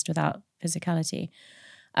consciousness exist without physicality?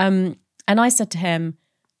 And I said to him,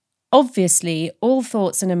 obviously, all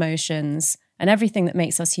thoughts and emotions and everything that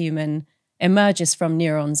makes us human emerges from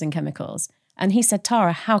neurons and chemicals. And he said,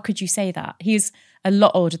 Tara, how could you say that? He's a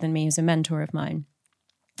lot older than me. He was a mentor of mine.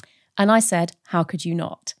 And I said, how could you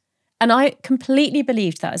not? And I completely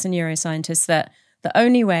believed that as a neuroscientist, that the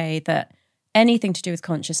only way that anything to do with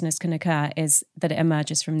consciousness can occur is that it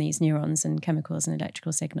emerges from these neurons and chemicals and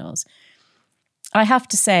electrical signals. I have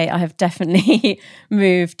to say, I have definitely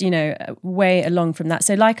moved, way along from that.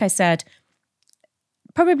 So like I said,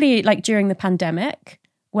 probably like during the pandemic,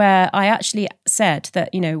 where I actually said that,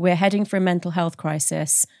 we're heading for a mental health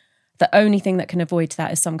crisis. The only thing that can avoid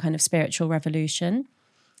that is some kind of spiritual revolution.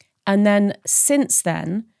 And then since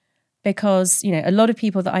then, because, a lot of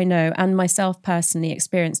people that I know and myself personally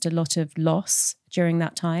experienced a lot of loss during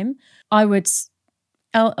that time,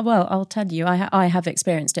 I'll tell you, I have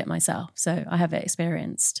experienced it myself. So I have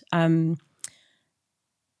experienced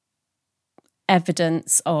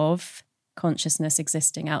evidence of consciousness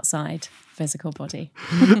existing outside physical body.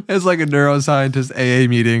 It's like a neuroscientist AA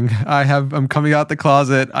meeting. I'm coming out the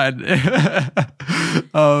closet.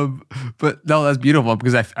 But no, that's beautiful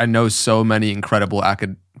because I know so many incredible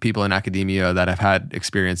people in academia that have had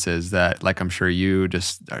experiences that, like, I'm sure you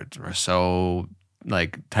just are so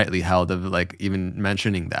like tightly held of like even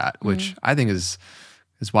mentioning that, which I think is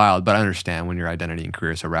wild, but I understand when your identity and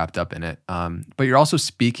career is so wrapped up in it. But you're also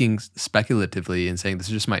speaking speculatively and saying this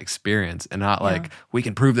is just my experience and not like we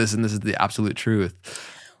can prove this and this is the absolute truth.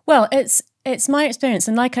 Well, it's my experience.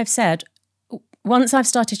 And like I've said, once I've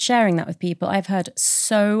started sharing that with people, I've heard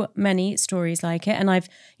so many stories like it. And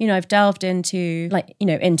I've delved into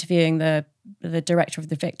interviewing the director of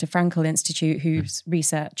the Viktor Frankl Institute, whose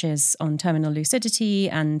research is on terminal lucidity,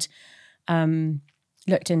 and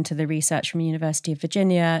looked into the research from University of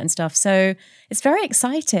Virginia and stuff. So it's very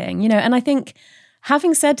exciting, and I think,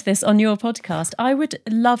 having said this on your podcast, I would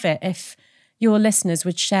love it if your listeners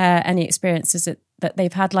would share any experiences that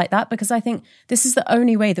they've had like that, because I think this is the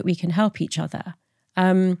only way that we can help each other.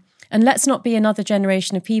 And let's not be another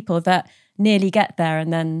generation of people that nearly get there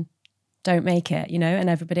and then don't make it, and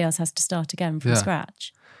everybody else has to start again from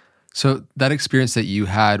scratch. So that experience that you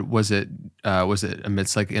had, was it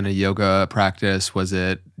amidst like in a yoga practice?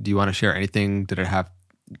 Do you want to share anything? Have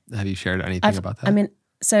you shared anything about that? I mean,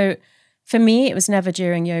 so for me, it was never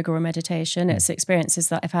during yoga or meditation. It's experiences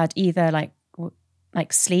that I've had, either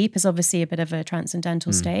like sleep is obviously a bit of a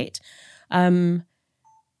transcendental state. I've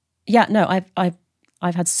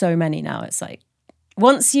had so many now. It's like,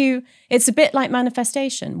 it's a bit like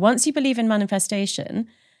manifestation. Once you believe in manifestation,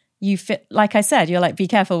 you fit, like I said, you're like, be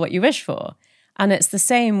careful what you wish for. And it's the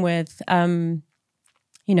same with, whether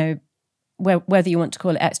you want to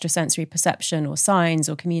call it extrasensory perception or signs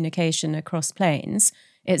or communication across planes,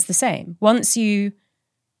 it's the same. Once you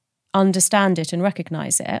understand it and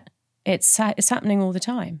recognize it, it's happening all the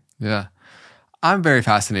time. Yeah. I'm very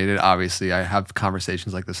fascinated. Obviously, I have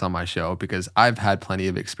conversations like this on my show because I've had plenty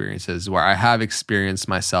of experiences where I have experienced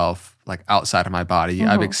myself like outside of my body. Mm-hmm.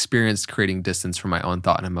 I've experienced creating distance from my own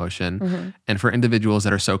thought and emotion. Mm-hmm. And for individuals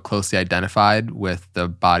that are so closely identified with the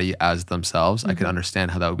body as themselves, I can understand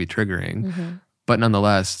how that would be triggering. Mm-hmm. But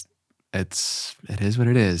nonetheless, it is what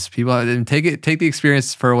it is. People take the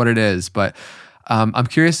experience for what it is. But I'm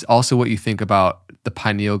curious also what you think about the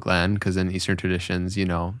pineal gland, because in Eastern traditions,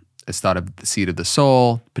 it's thought of the seat of the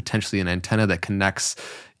soul, potentially an antenna that connects,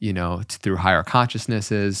 through higher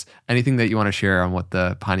consciousnesses. Anything that you want to share on what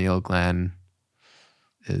the pineal gland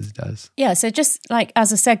does? Yeah, so just like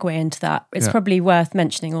as a segue into that, it's probably worth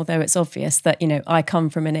mentioning, although it's obvious that, I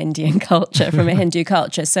come from an Indian culture, from a Hindu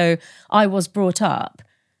culture. So I was brought up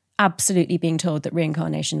absolutely being told that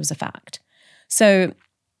reincarnation was a fact. So,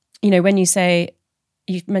 when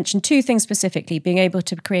you've mentioned two things specifically, being able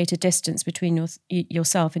to create a distance between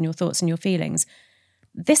yourself and your thoughts and your feelings.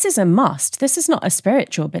 This is a must. This is not a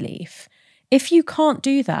spiritual belief. If you can't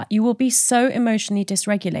do that, you will be so emotionally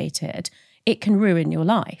dysregulated, it can ruin your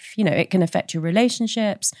life. It can affect your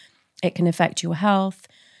relationships, it can affect your health.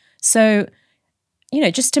 So,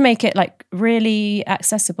 just to make it like really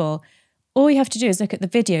accessible, all you have to do is look at the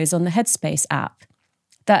videos on the Headspace app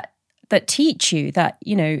that teach you that,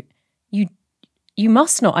 you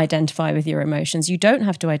must not identify with your emotions. You don't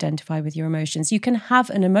have to identify with your emotions. You can have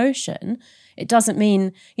an emotion. It doesn't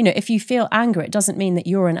mean, if you feel anger, it doesn't mean that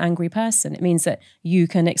you're an angry person. It means that you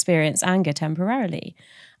can experience anger temporarily.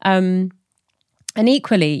 And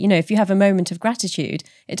equally, if you have a moment of gratitude,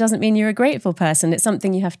 it doesn't mean you're a grateful person. It's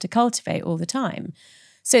something you have to cultivate all the time.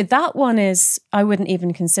 So that one I wouldn't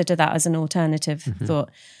even consider that as an alternative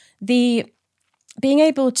thought. The being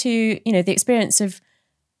able to, the experience of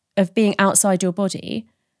being outside your body,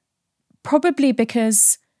 probably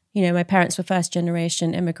because, my parents were first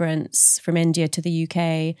generation immigrants from India to the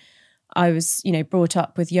UK. I was, brought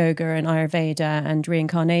up with yoga and Ayurveda and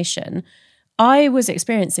reincarnation. I was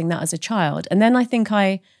experiencing that as a child. And then I think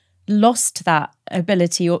I lost that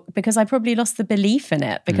ability, because I probably lost the belief in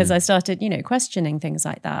it, because I started, questioning things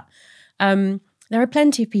like that. There are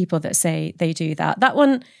plenty of people that say they do that. That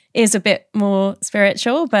one is a bit more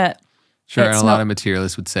spiritual, but sure, and a lot of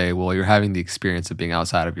materialists would say, well, you're having the experience of being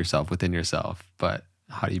outside of yourself, within yourself, but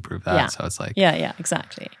how do you prove that? Yeah. So it's like... Yeah,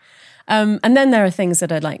 exactly. And then there are things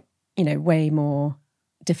that are like, way more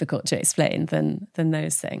difficult to explain than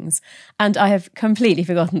those things. And I have completely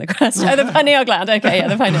forgotten the question. Oh, the pineal gland. Okay, yeah,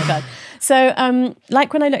 the pineal gland. So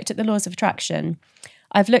like when I looked at the laws of attraction,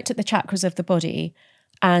 I've looked at the chakras of the body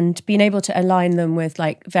and been able to align them with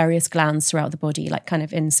like various glands throughout the body, like kind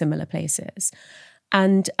of in similar places.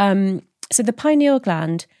 And so the pineal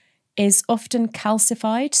gland is often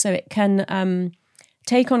calcified, so it can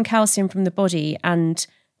take on calcium from the body, and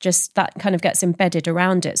just that kind of gets embedded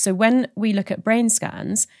around it. So when we look at brain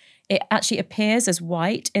scans, it actually appears as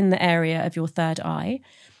white in the area of your third eye.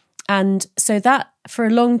 And so that for a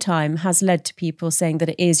long time has led to people saying that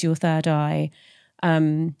it is your third eye,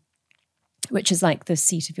 which is like the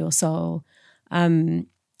seat of your soul. And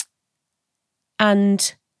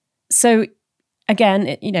so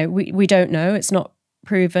again, we don't know, it's not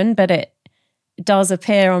proven, but it does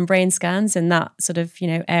appear on brain scans in that sort of,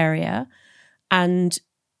 area. And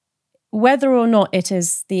whether or not it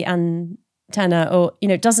is the antenna or,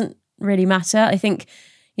 doesn't really matter. I think,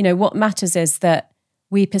 what matters is that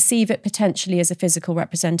we perceive it potentially as a physical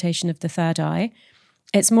representation of the third eye.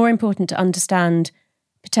 It's more important to understand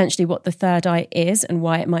potentially what the third eye is and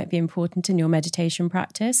why it might be important in your meditation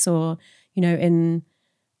practice, or, in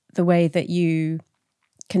the way that you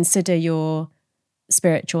consider your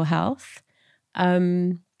spiritual health.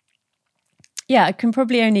 I can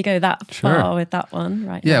probably only go that far with that one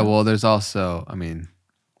right now. Well, there's also,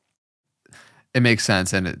 it makes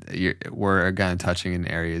sense. And we're, again, touching in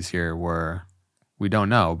areas here where we don't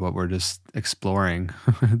know, but we're just exploring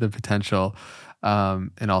the potential.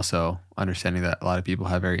 And also understanding that a lot of people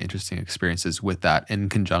have very interesting experiences with that in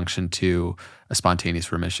conjunction to a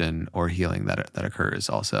spontaneous remission or healing that occurs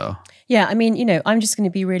also. Yeah, I'm just going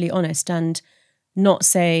to be really honest and not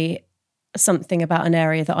say something about an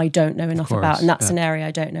area that I don't know enough about, and that's an area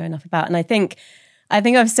I don't know enough about. And I think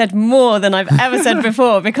I've said more than I've ever said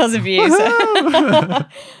before because of you. So.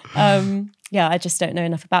 I just don't know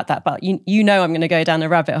enough about that. But I'm going to go down a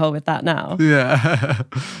rabbit hole with that now. Yeah,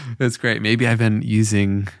 that's great. Maybe I've been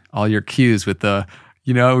using all your cues with the,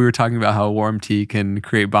 we were talking about how warm tea can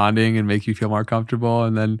create bonding and make you feel more comfortable.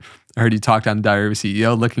 And then I heard you talk on the Diary of a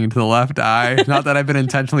CEO looking into the left eye. Not that I've been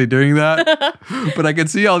intentionally doing that, but I could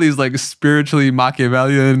see all these like spiritually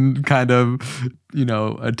Machiavellian kind of,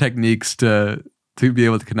 techniques to be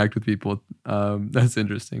able to connect with people. That's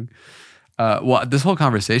interesting. This whole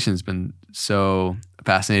conversation has been so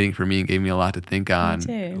fascinating for me and gave me a lot to think on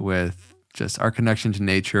with just our connection to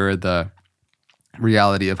nature, the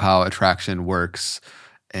reality of how attraction works,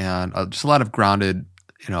 and just a lot of grounded,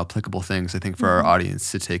 applicable things, I think, for our audience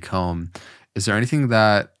to take home. Is there anything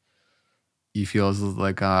that you feel is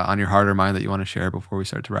like on your heart or mind that you want to share before we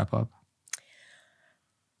start to wrap up?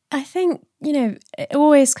 I think, it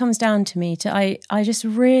always comes down to me I just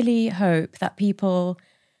really hope that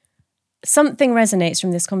something resonates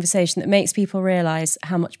from this conversation that makes people realize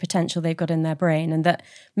how much potential they've got in their brain, and that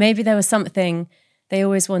maybe there was something they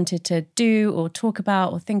always wanted to do or talk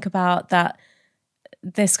about or think about that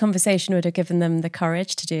this conversation would have given them the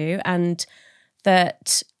courage to do. And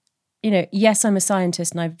that, yes, I'm a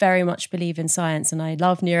scientist and I very much believe in science and I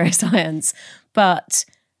love neuroscience, but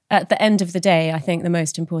at the end of the day, I think the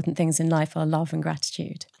most important things in life are love and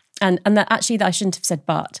gratitude. And that actually, I shouldn't have said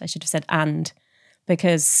but, I should have said and,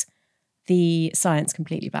 because the science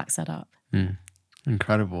completely backs that up.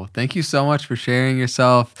 Incredible. Thank you so much for sharing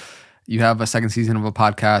yourself. You have a second season of a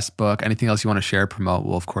podcast, book. Anything else you want to share, promote,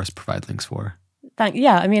 we'll of course provide links for.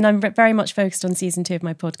 I'm very much focused on season 2 of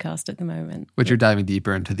my podcast at the moment. Which you're diving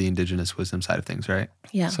deeper into the indigenous wisdom side of things, right?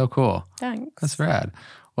 Yeah. So cool. Thanks. That's rad.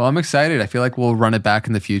 Well, I'm excited. I feel like we'll run it back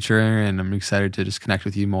in the future, and I'm excited to just connect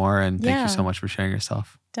with you more. And thank you so much for sharing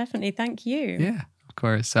yourself. Definitely. Thank you. Yeah, of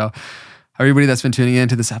course. So everybody that's been tuning in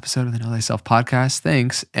to this episode of the Know Thyself podcast,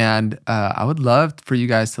 thanks. And I would love for you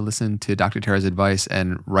guys to listen to Dr. Tara's advice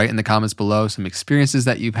and write in the comments below some experiences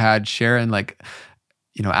that you've had, share and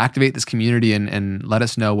activate this community and let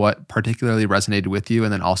us know what particularly resonated with you.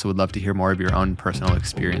 And then also would love to hear more of your own personal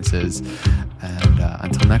experiences. And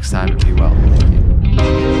until next time, be well.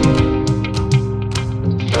 Thank you.